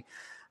introduce me.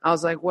 I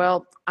was like,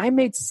 well, I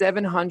made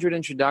 700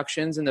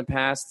 introductions in the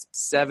past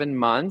 7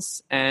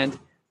 months, and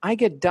I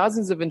get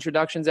dozens of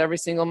introductions every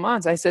single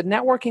month. I said,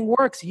 networking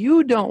works.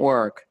 You don't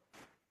work.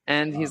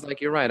 And he's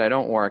like, you're right. I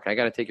don't work. I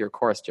got to take your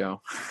course,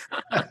 Joe.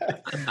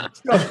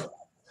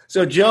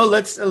 So Joe,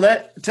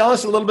 tell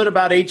us a little bit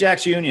about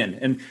Ajax Union.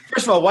 And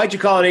first of all, why'd you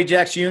call it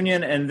Ajax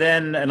Union? And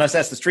then, unless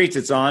that's the streets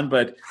it's on,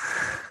 but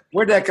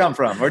where'd that come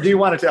from? Or do you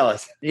want to tell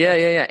us?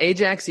 Yeah.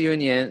 Ajax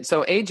Union.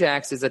 So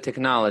Ajax is a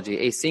technology,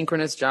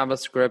 asynchronous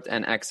JavaScript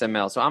and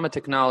XML. So I'm a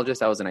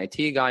technologist. I was an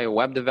IT guy, a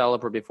web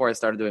developer before I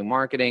started doing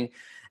marketing.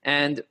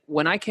 And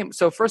when I came,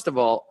 so first of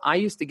all, I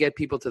used to get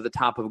people to the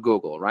top of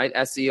Google, right?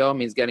 SEO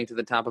means getting to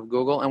the top of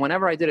Google. And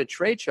whenever I did a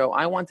trade show,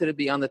 I wanted to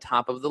be on the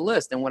top of the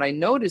list. And what I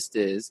noticed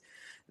is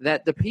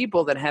that the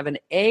people that have an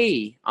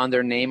A on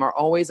their name are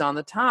always on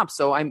the top.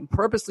 So I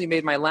purposely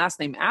made my last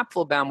name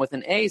Apfelbaum with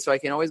an A so I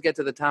can always get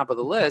to the top of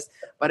the list.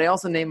 But I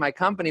also named my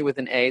company with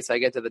an A so I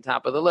get to the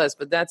top of the list.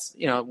 But that's,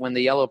 when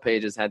the Yellow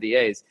Pages had the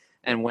A's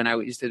and when I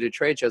used to do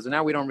trade shows. And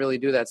now we don't really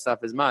do that stuff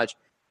as much.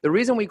 The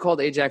reason we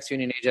called Ajax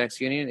Union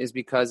is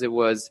because it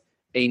was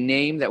a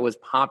name that was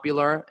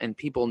popular and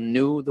people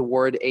knew the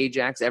word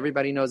Ajax.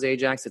 Everybody knows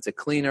Ajax. It's a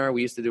cleaner.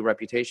 We used to do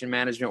reputation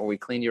management where we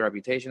clean your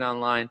reputation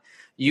online.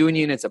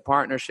 Union, it's a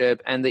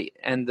partnership. And it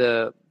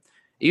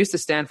used to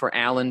stand for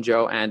Alan,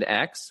 Joe, and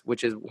X,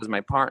 which was my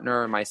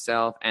partner,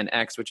 myself, and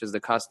X, which is the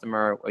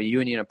customer, a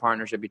union, a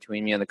partnership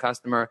between me and the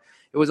customer.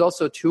 It was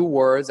also 2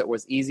 words that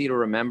was easy to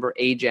remember,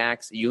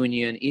 Ajax,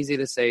 Union, easy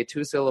to say,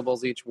 2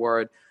 syllables each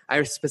word.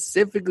 I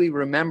specifically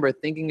remember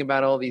thinking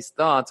about all these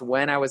thoughts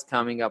when I was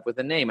coming up with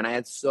a name. And I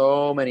had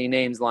so many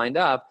names lined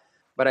up,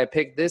 but I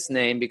picked this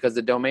name because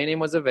the domain name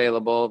was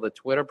available, the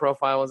Twitter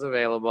profile was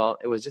available.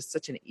 It was just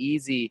such an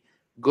easy,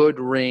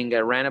 good ring. I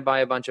ran it by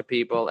a bunch of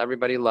people.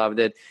 Everybody loved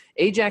it.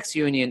 Ajax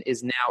Union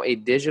is now a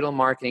digital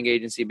marketing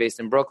agency based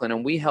in Brooklyn,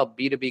 and we help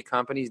B2B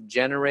companies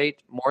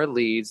generate more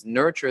leads,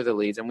 nurture the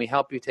leads, and we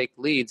help you take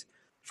leads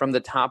from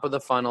the top of the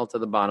funnel to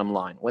the bottom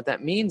line. What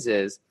that means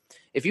is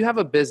if you have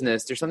a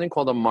business, there's something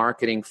called a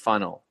marketing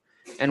funnel.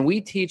 And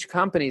we teach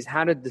companies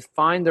how to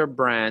define their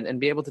brand and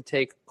be able to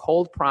take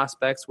cold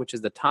prospects, which is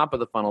the top of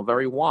the funnel,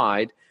 very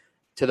wide,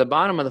 to the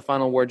bottom of the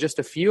funnel where just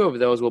a few of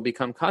those will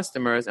become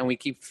customers, and we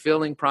keep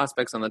filling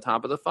prospects on the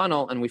top of the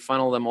funnel, and we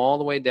funnel them all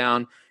the way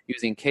down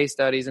using case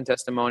studies and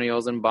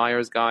testimonials and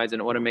buyer's guides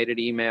and automated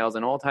emails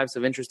and all types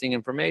of interesting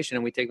information,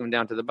 and we take them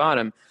down to the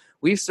bottom.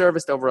 We've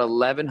serviced over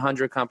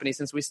 1,100 companies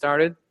since we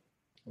started.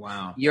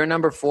 Wow. Year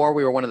number 4,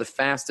 we were one of the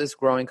fastest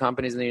growing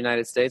companies in the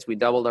United States. We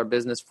doubled our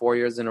business 4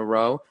 years in a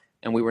row,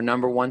 and we were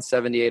number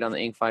 178 on the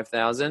Inc.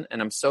 5000,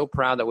 and I'm so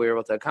proud that we were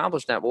able to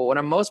accomplish that. Well, what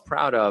I'm most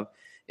proud of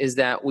is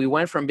that we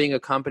went from being a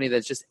company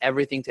that's just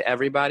everything to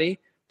everybody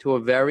to a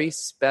very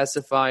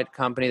specified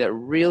company that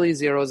really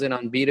zeroes in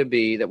on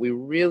B2B, that we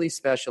really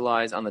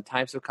specialize on the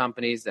types of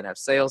companies that have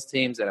sales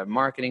teams, that have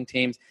marketing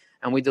teams,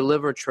 and we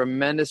deliver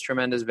tremendous,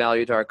 tremendous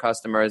value to our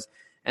customers.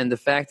 And the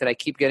fact that I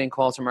keep getting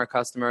calls from our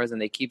customers and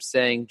they keep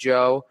saying,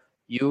 Joe,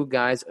 you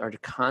guys are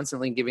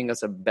constantly giving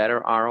us a better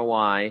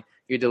ROI.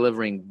 You're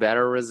delivering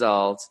better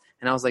results.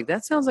 And I was like,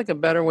 that sounds like a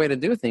better way to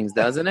do things,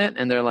 doesn't it?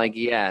 And they're like,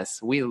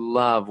 yes, we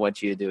love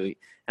what you do.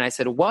 And I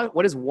said,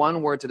 what is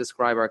one word to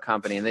describe our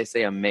company? And they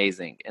say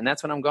amazing. And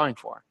that's what I'm going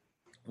for.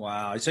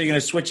 Wow. So you're going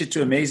to switch it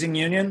to Amazing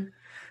Union?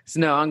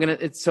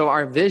 So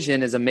our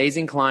vision is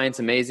amazing clients,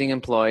 amazing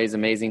employees,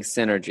 amazing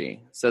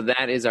synergy. So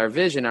that is our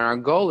vision. And our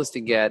goal is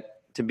to get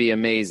to be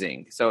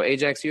amazing. So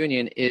Ajax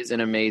Union is an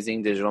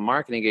amazing digital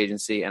marketing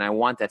agency. And I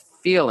want that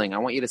feeling. I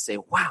want you to say,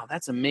 wow,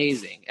 that's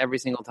amazing every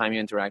single time you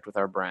interact with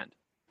our brand.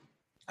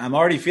 I'm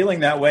already feeling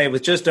that way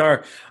with just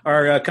our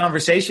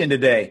conversation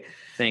today.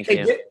 Thank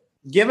you.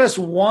 Give us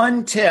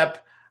one tip,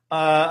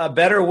 a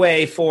better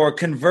way for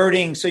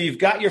converting. So you've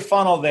got your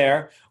funnel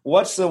there.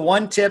 What's the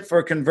one tip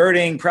for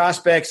converting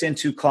prospects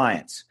into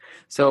clients?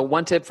 So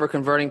one tip for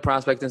converting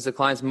prospects into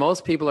clients,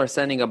 most people are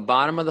sending a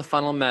bottom of the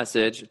funnel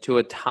message to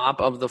a top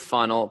of the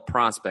funnel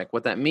prospect.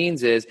 What that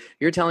means is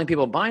you're telling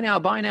people buy now,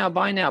 buy now,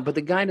 buy now, but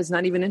the guy is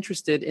not even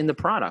interested in the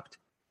product.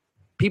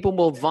 People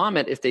will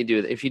vomit if you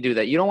do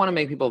that. You don't want to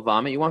make people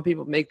vomit. You want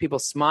make people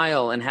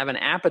smile and have an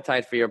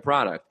appetite for your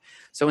product.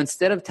 So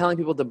instead of telling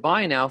people to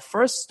buy now,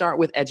 first start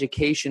with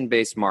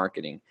education-based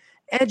marketing.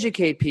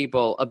 Educate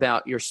people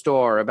about your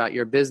store, about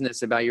your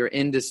business, about your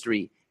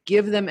industry.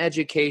 Give them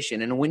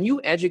education. And when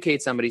you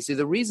educate somebody, see,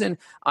 the reason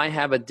I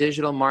have a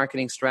digital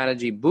marketing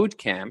strategy boot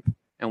camp,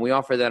 and we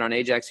offer that on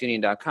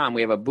ajaxunion.com. We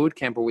have a boot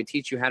camp where we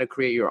teach you how to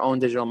create your own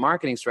digital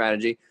marketing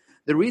strategy.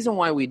 The reason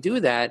why we do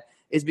that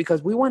is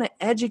because we want to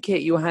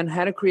educate you on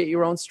how to create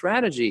your own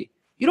strategy.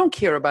 You don't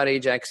care about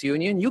Ajax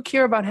Union. You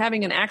care about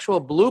having an actual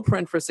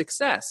blueprint for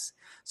success.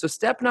 So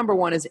step number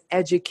 1 is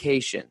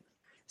education.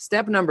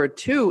 Step number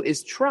 2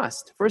 is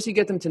trust. First, you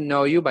get them to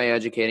know you by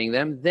educating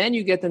them. Then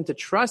you get them to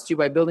trust you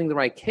by building the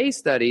right case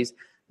studies.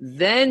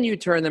 Then you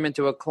turn them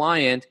into a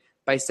client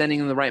by sending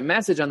them the right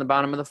message on the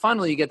bottom of the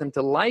funnel. You get them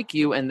to like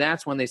you, and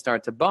that's when they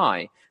start to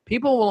buy.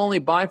 People will only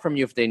buy from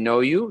you if they know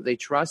you, they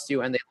trust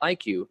you, and they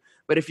like you.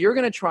 But if you're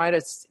going to try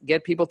to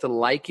get people to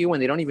like you when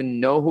they don't even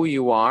know who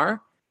you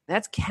are,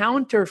 that's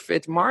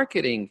counterfeit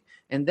marketing.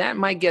 And that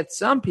might get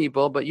some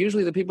people, but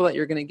usually the people that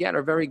you're going to get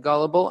are very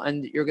gullible,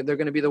 and they're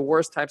going to be the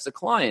worst types of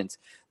clients.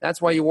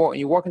 That's why you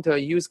walk into a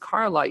used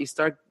car lot, you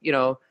start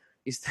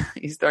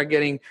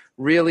getting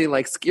really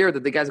like scared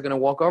that the guy's going to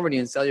walk over to you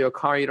and sell you a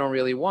car you don't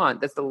really want.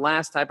 That's the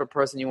last type of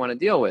person you want to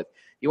deal with.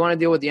 You want to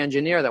deal with the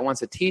engineer that wants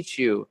to teach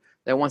you,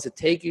 that wants to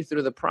take you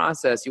through the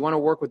process. You want to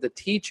work with the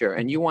teacher,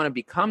 and you want to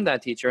become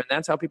that teacher, and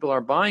that's how people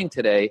are buying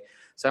today.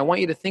 So I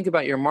want you to think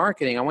about your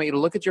marketing. I want you to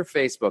look at your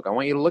Facebook. I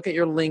want you to look at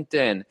your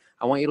LinkedIn.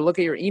 I want you to look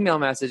at your email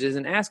messages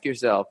and ask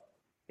yourself,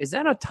 is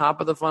that a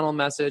top of the funnel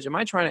message? Am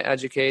I trying to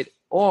educate?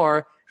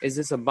 Or is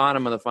this a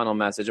bottom of the funnel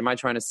message? Am I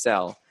trying to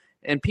sell?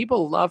 And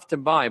people love to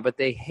buy, but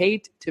they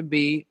hate to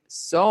be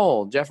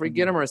sold. Jeffrey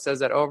Gitomer says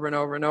that over and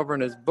over and over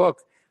in his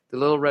book, The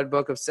Little Red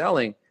Book of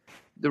Selling.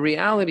 The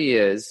reality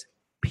is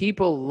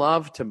people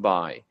love to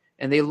buy,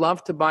 and they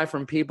love to buy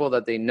from people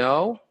that they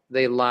know,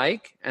 they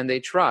like, and they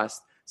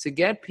trust. So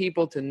get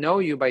people to know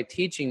you by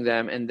teaching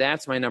them, and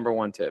that's my number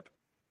 1 tip.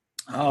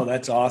 Oh,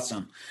 that's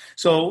awesome.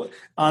 So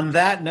on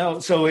that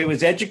note, so it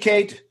was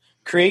educate,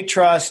 create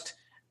trust,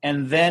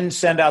 and then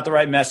send out the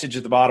right message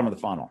at the bottom of the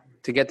funnel.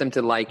 To get them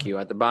to like you.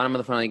 At the bottom of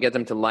the funnel, you get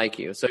them to like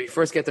you. So you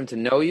first get them to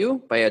know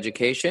you by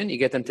education. You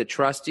get them to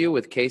trust you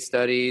with case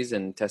studies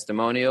and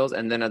testimonials.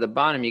 And then at the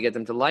bottom, you get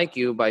them to like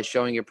you by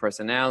showing your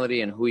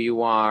personality and who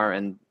you are,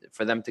 and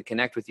for them to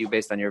connect with you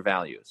based on your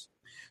values.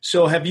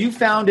 So have you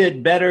found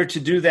it better to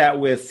do that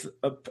with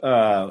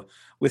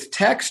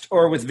text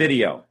or with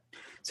video?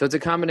 So it's a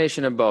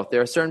combination of both.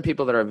 There are certain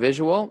people that are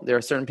visual, there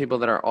are certain people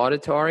that are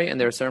auditory, and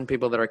there are certain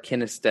people that are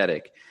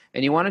kinesthetic.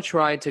 And you want to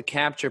try to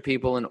capture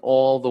people in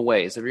all the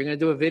ways. If you're going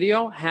to do a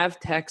video, have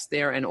text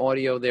there and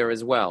audio there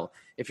as well.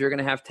 If you're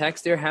going to have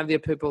text there, have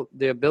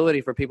the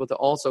ability for people to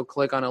also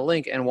click on a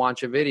link and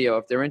watch a video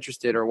if they're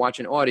interested, or watch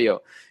an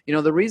audio. You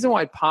know, the reason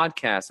why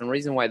podcasts, and the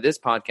reason why this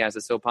podcast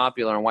is so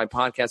popular and why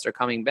podcasts are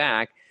coming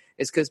back,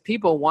 is because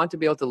people want to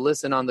be able to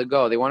listen on the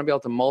go. They want to be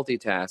able to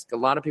multitask. A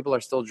lot of people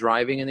are still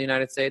driving in the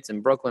United States.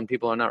 In Brooklyn,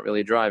 people are not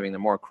really driving. They're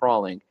more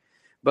crawling.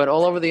 But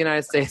all over the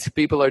United States,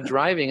 people are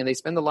driving, and they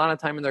spend a lot of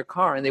time in their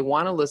car, and they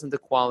want to listen to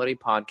quality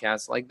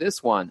podcasts like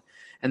this one.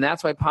 And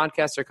that's why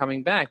podcasts are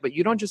coming back. But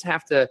you don't just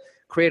have to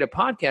create a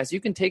podcast.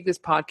 You can take this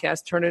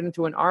podcast, turn it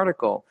into an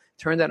article,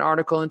 turn that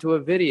article into a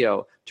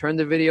video, turn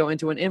the video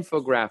into an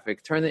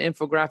infographic, turn the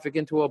infographic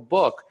into a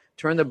book,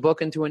 turn the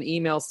book into an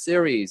email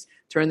series,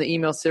 turn the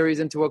email series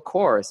into a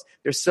course.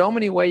 There's so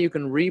many ways you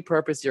can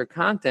repurpose your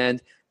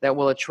content that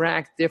will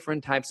attract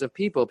different types of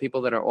people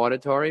that are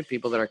auditory,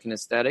 people that are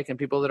kinesthetic, and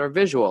people that are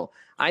visual.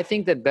 I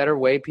think that better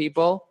way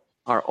people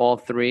are all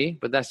three,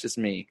 but that's just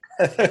me.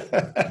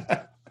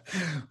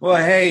 Well,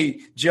 hey,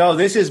 Joe,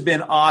 this has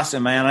been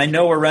awesome, man. I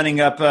know we're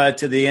running up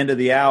to the end of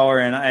the hour,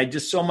 and I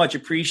just so much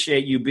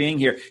appreciate you being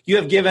here. You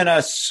have given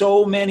us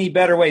so many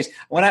better ways.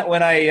 When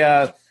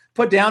I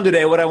put down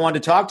today what I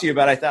wanted to talk to you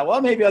about, I thought, well,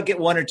 maybe I'll get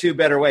one or two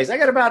better ways. I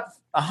got about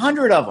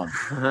 100 of them.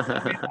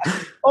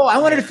 I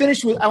wanted to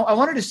finish with, I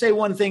wanted to say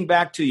one thing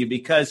back to you,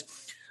 because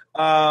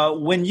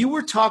when you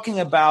were talking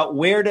about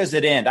where does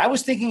it end, I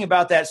was thinking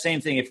about that same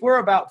thing. If we're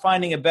about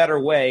finding a better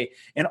way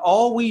and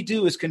all we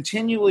do is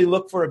continually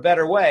look for a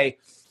better way,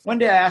 one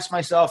day I asked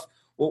myself,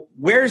 well,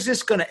 where's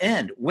this going to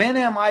end? When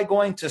am I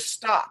going to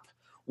stop?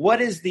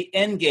 What is the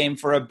end game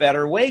for a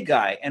better way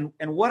guy? And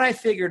what I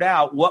figured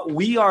out, what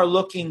we are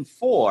looking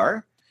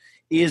for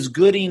is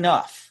good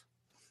enough.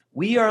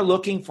 We are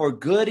looking for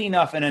good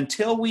enough. And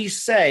until we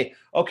say,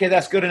 okay,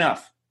 that's good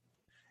enough,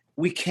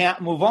 we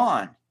can't move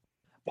on.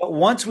 But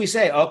once we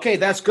say, okay,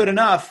 that's good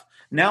enough,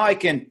 now I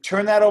can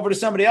turn that over to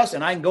somebody else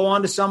and I can go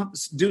on to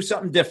do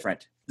something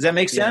different. Does that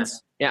make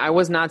sense? Yeah, I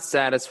was not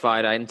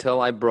satisfied until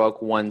I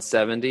broke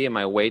 170 in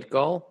my weight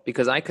goal,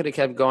 because I could have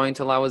kept going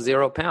till I was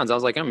 0 pounds. I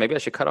was like, oh, maybe I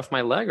should cut off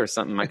my leg or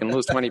something. I can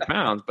lose 20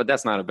 pounds, but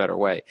that's not a better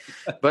way.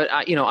 But,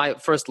 I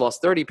first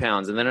lost 30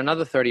 pounds and then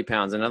another 30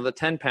 pounds, another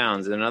 10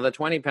 pounds, and another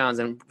 20 pounds.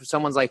 And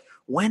someone's like,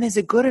 when is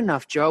it good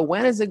enough, Joe?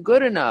 When is it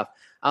good enough?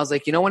 I was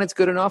like, you know when it's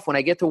good enough? When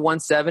I get to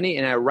 170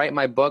 and I write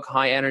my book,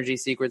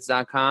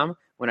 highenergysecrets.com,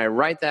 when I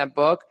write that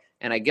book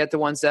and I get to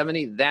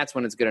 170, that's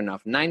when it's good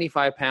enough.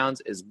 95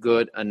 pounds is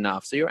good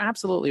enough. So you're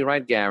absolutely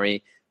right,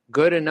 Gary.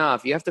 Good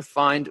enough. You have to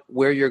find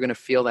where you're going to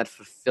feel that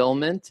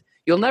fulfillment.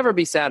 You'll never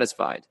be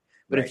satisfied.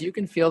 But if you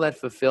can feel that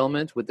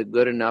fulfillment with the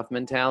good enough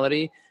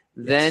mentality,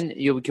 then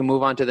you can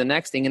move on to the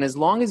next thing. And as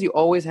long as you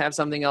always have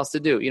something else to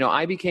do,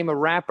 I became a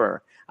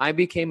rapper. I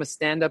became a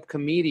stand-up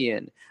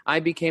comedian. I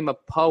became a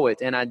poet,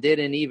 and I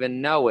didn't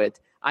even know it.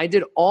 I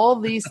did all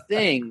these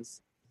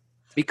things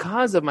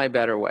because of my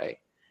Better Way.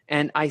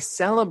 And I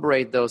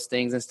celebrate those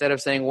things instead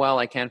of saying, well,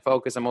 I can't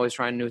focus. I'm always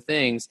trying new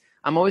things.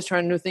 I'm always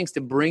trying new things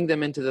to bring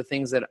them into the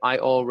things that I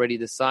already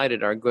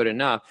decided are good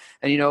enough.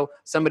 And,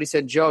 somebody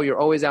said, Joe, you're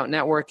always out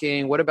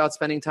networking. What about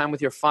spending time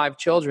with your 5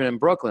 children in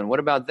Brooklyn? What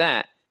about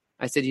that?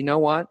 I said, you know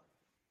what?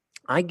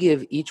 I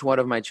give each one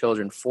of my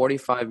children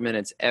 45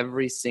 minutes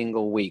every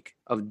single week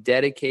of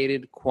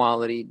dedicated,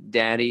 quality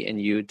daddy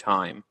and you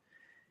time.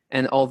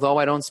 And although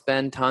I don't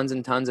spend tons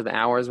and tons of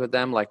hours with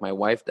them like my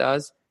wife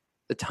does,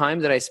 the time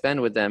that I spend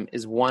with them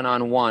is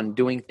one-on-one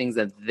doing things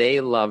that they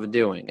love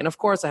doing. And of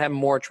course, I have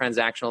more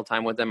transactional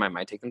time with them. I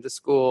might take them to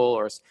school,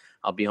 or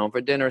I'll be home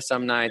for dinner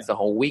some nights. The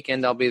whole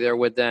weekend I'll be there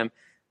with them.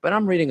 But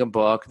I'm reading a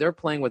book. They're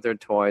playing with their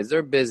toys.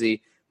 They're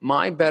busy.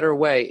 My Better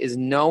Way is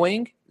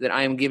knowing that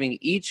I am giving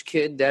each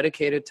kid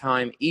dedicated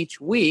time each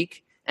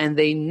week, and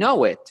they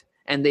know it,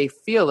 and they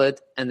feel it,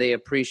 and they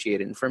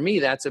appreciate it. And for me,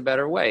 that's a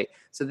better way.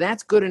 So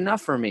that's good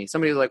enough for me.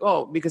 Somebody's like,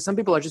 because some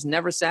people are just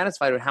never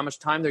satisfied with how much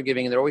time they're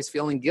giving, and they're always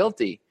feeling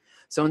guilty.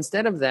 So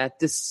instead of that,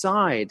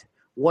 decide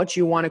what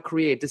you want to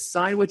create.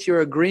 Decide what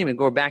your agreement,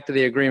 go back to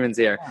the agreements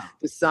here. Yeah.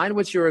 Decide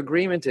what your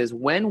agreement is.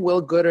 When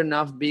will good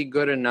enough be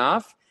good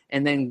enough?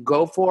 And then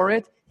go for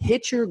it.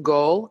 Hit your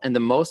goal, and the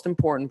most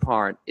important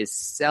part is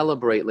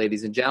celebrate,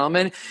 ladies and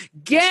gentlemen.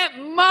 Get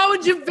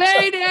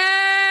motivated!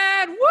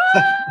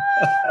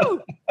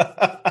 Woo!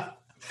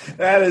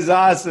 That is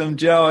awesome,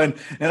 Joe. And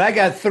I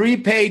got 3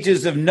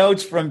 pages of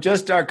notes from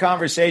just our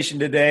conversation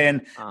today,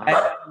 and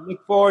I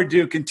look forward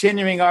to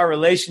continuing our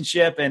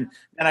relationship, and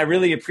I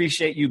really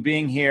appreciate you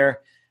being here.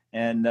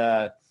 And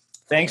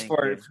thanks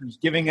for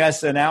giving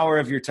us an hour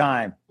of your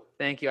time.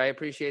 Thank you. I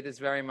appreciate this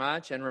very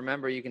much. And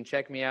remember, you can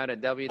check me out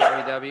at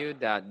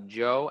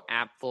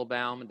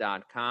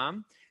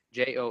www.joeapfelbaum.com,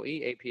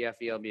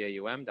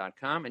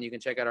 JOEAPFELBAUM.com. And you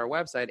can check out our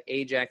website,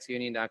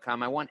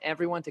 ajaxunion.com. I want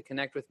everyone to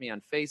connect with me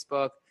on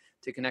Facebook,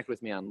 to connect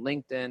with me on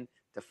LinkedIn,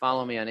 to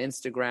follow me on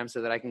Instagram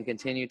so that I can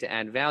continue to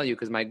add value.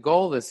 Because my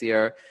goal this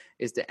year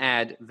is to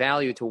add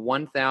value to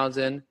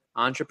 1,000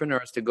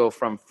 entrepreneurs to go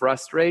from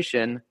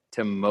frustration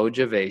to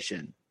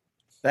motivation.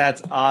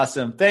 That's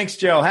awesome. Thanks,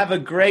 Joe. Have a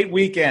great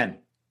weekend.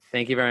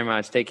 Thank you very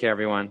much. Take care,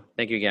 everyone.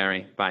 Thank you,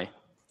 Gary. Bye.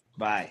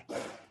 Bye.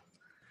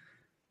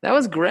 That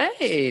was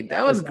great.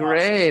 That was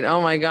great. Awesome.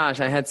 Oh, my gosh.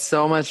 I had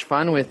so much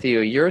fun with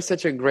you. You're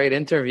such a great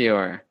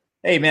interviewer.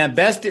 Hey, man,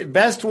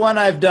 best one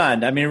I've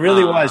done. I mean, it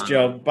really was,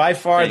 Joe. By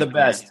far the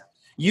best.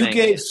 You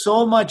gave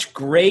so much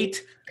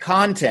great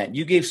content.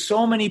 You gave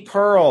so many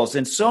pearls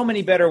and so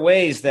many better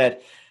ways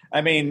that, I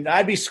mean,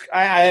 I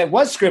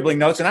was scribbling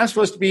notes, and I'm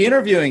supposed to be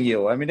interviewing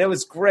you. I mean, it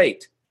was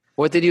great.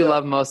 What did you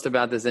love most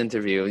about this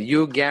interview?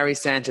 You, Gary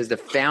Sanchez, the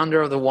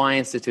founder of the Y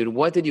Institute,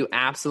 what did you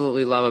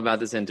absolutely love about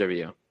this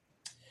interview?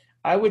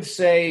 I would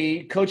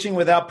say coaching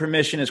without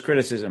permission is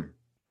criticism.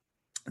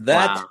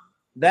 That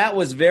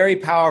was very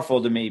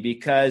powerful to me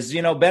because,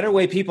 Better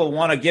Way people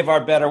want to give our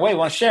better way,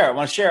 want to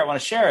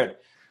share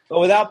it, but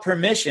without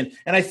permission.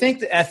 And I think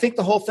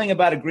the whole thing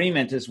about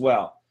agreement as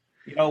well.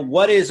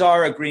 What is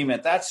our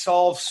agreement? That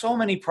solves so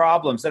many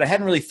problems that I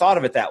hadn't really thought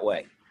of it that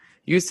way.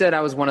 You said I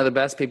was one of the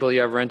best people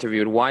you ever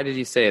interviewed. Why did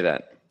you say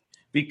that?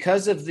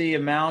 Because of the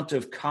amount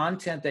of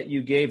content that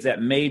you gave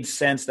that made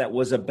sense, that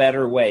was a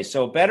better way.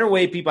 So Better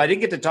Way people, I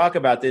didn't get to talk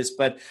about this,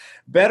 but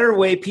Better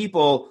Way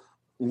people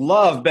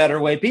love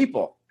Better Way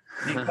people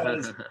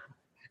because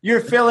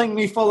you're filling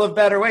me full of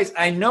better ways.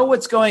 I know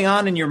what's going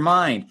on in your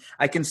mind.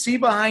 I can see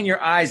behind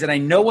your eyes and I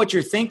know what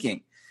you're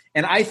thinking.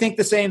 And I think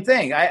the same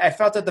thing. I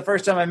felt that the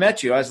first time I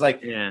met you. I was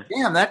like,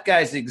 damn, that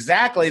guy's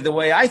exactly the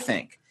way I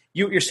think.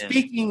 You're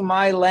speaking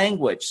my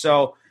language.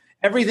 So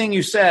everything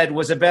you said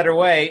was a better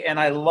way, and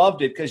I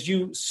loved it because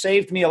you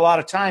saved me a lot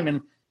of time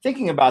in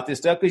thinking about this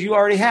stuff because you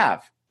already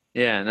have.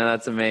 Yeah, no,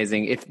 that's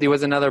amazing. If there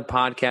was another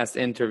podcast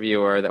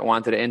interviewer that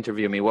wanted to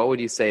interview me, what would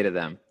you say to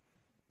them?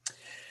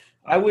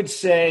 I would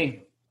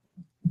say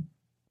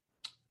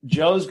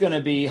Joe's going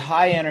to be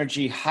high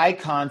energy, high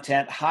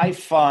content, high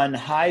fun,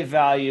 high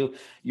value.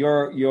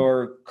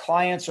 Your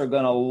clients are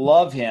going to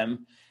love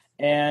him,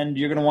 and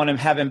you're going to want to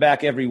have him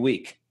back every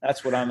week.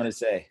 That's what I'm going to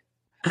say.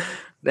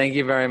 Thank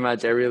you very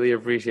much. I really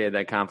appreciate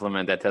that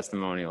compliment, that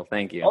testimonial.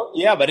 Thank you. Oh,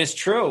 yeah, but it's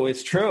true.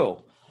 It's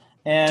true.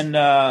 And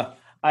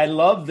I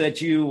love that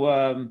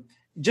you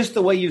just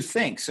the way you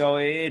think. So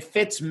it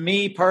fits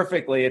me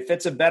perfectly. It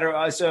fits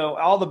so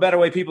all the Better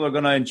Way people are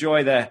going to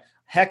enjoy the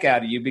heck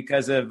out of you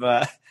because of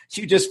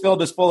you just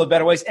filled us full of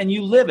better ways and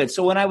you live it.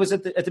 So when I was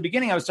at the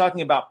beginning, I was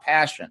talking about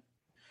passion.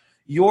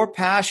 your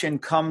passion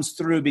comes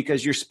through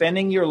because you're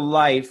spending your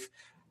life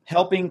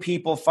helping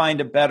people find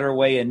a better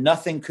way, and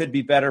nothing could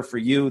be better for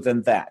you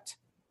than that.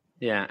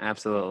 Yeah,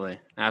 absolutely.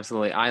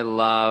 Absolutely. I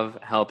love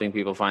helping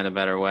people find a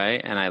better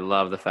way, and I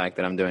love the fact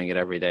that I'm doing it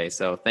every day.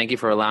 So thank you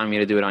for allowing me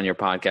to do it on your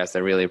podcast. I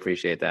really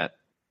appreciate that.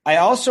 I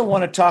also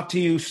want to talk to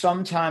you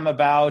sometime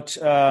about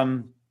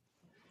the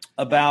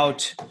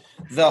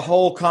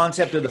whole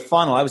concept of the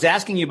funnel. I was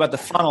asking you about the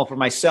funnel for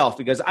myself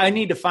because I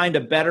need to find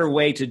a better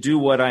way to do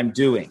what I'm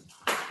doing.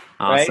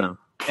 Awesome. Right?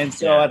 And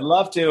so I'd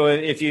love to,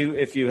 if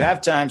you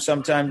have time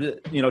sometime,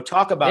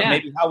 talk about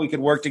maybe how we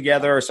could work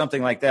together or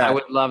something like that. I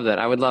would love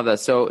that.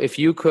 So if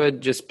you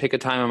could just pick a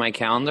time on my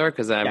calendar,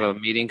 because I have a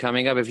meeting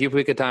coming up. If you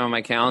pick a time on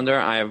my calendar,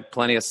 I have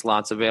plenty of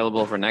slots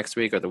available for next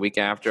week or the week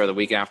after or the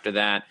week after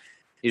that.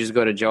 You just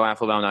go to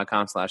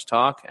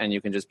joeapfelbaum.com/talk and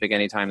you can just pick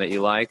any time that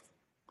you like.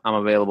 I'm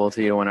available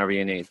to you whenever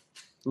you need.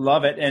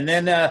 Love it. And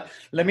then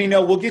let me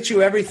know. We'll get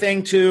you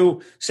everything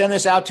to send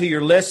this out to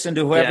your lists and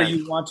to whoever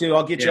you want to.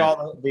 I'll get you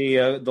all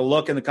the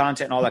look and the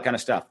content and all that kind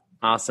of stuff.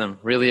 Awesome.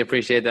 Really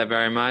appreciate that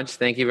very much.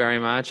 Thank you very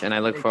much. And I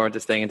look forward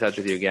to staying in touch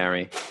with you,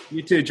 Gary.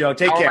 You too, Joe.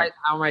 Take care.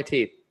 How are my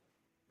teeth?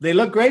 They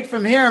look great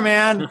from here,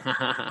 man.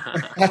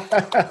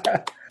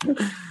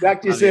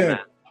 Talk to you soon.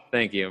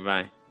 Thank you.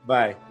 Bye.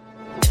 Bye.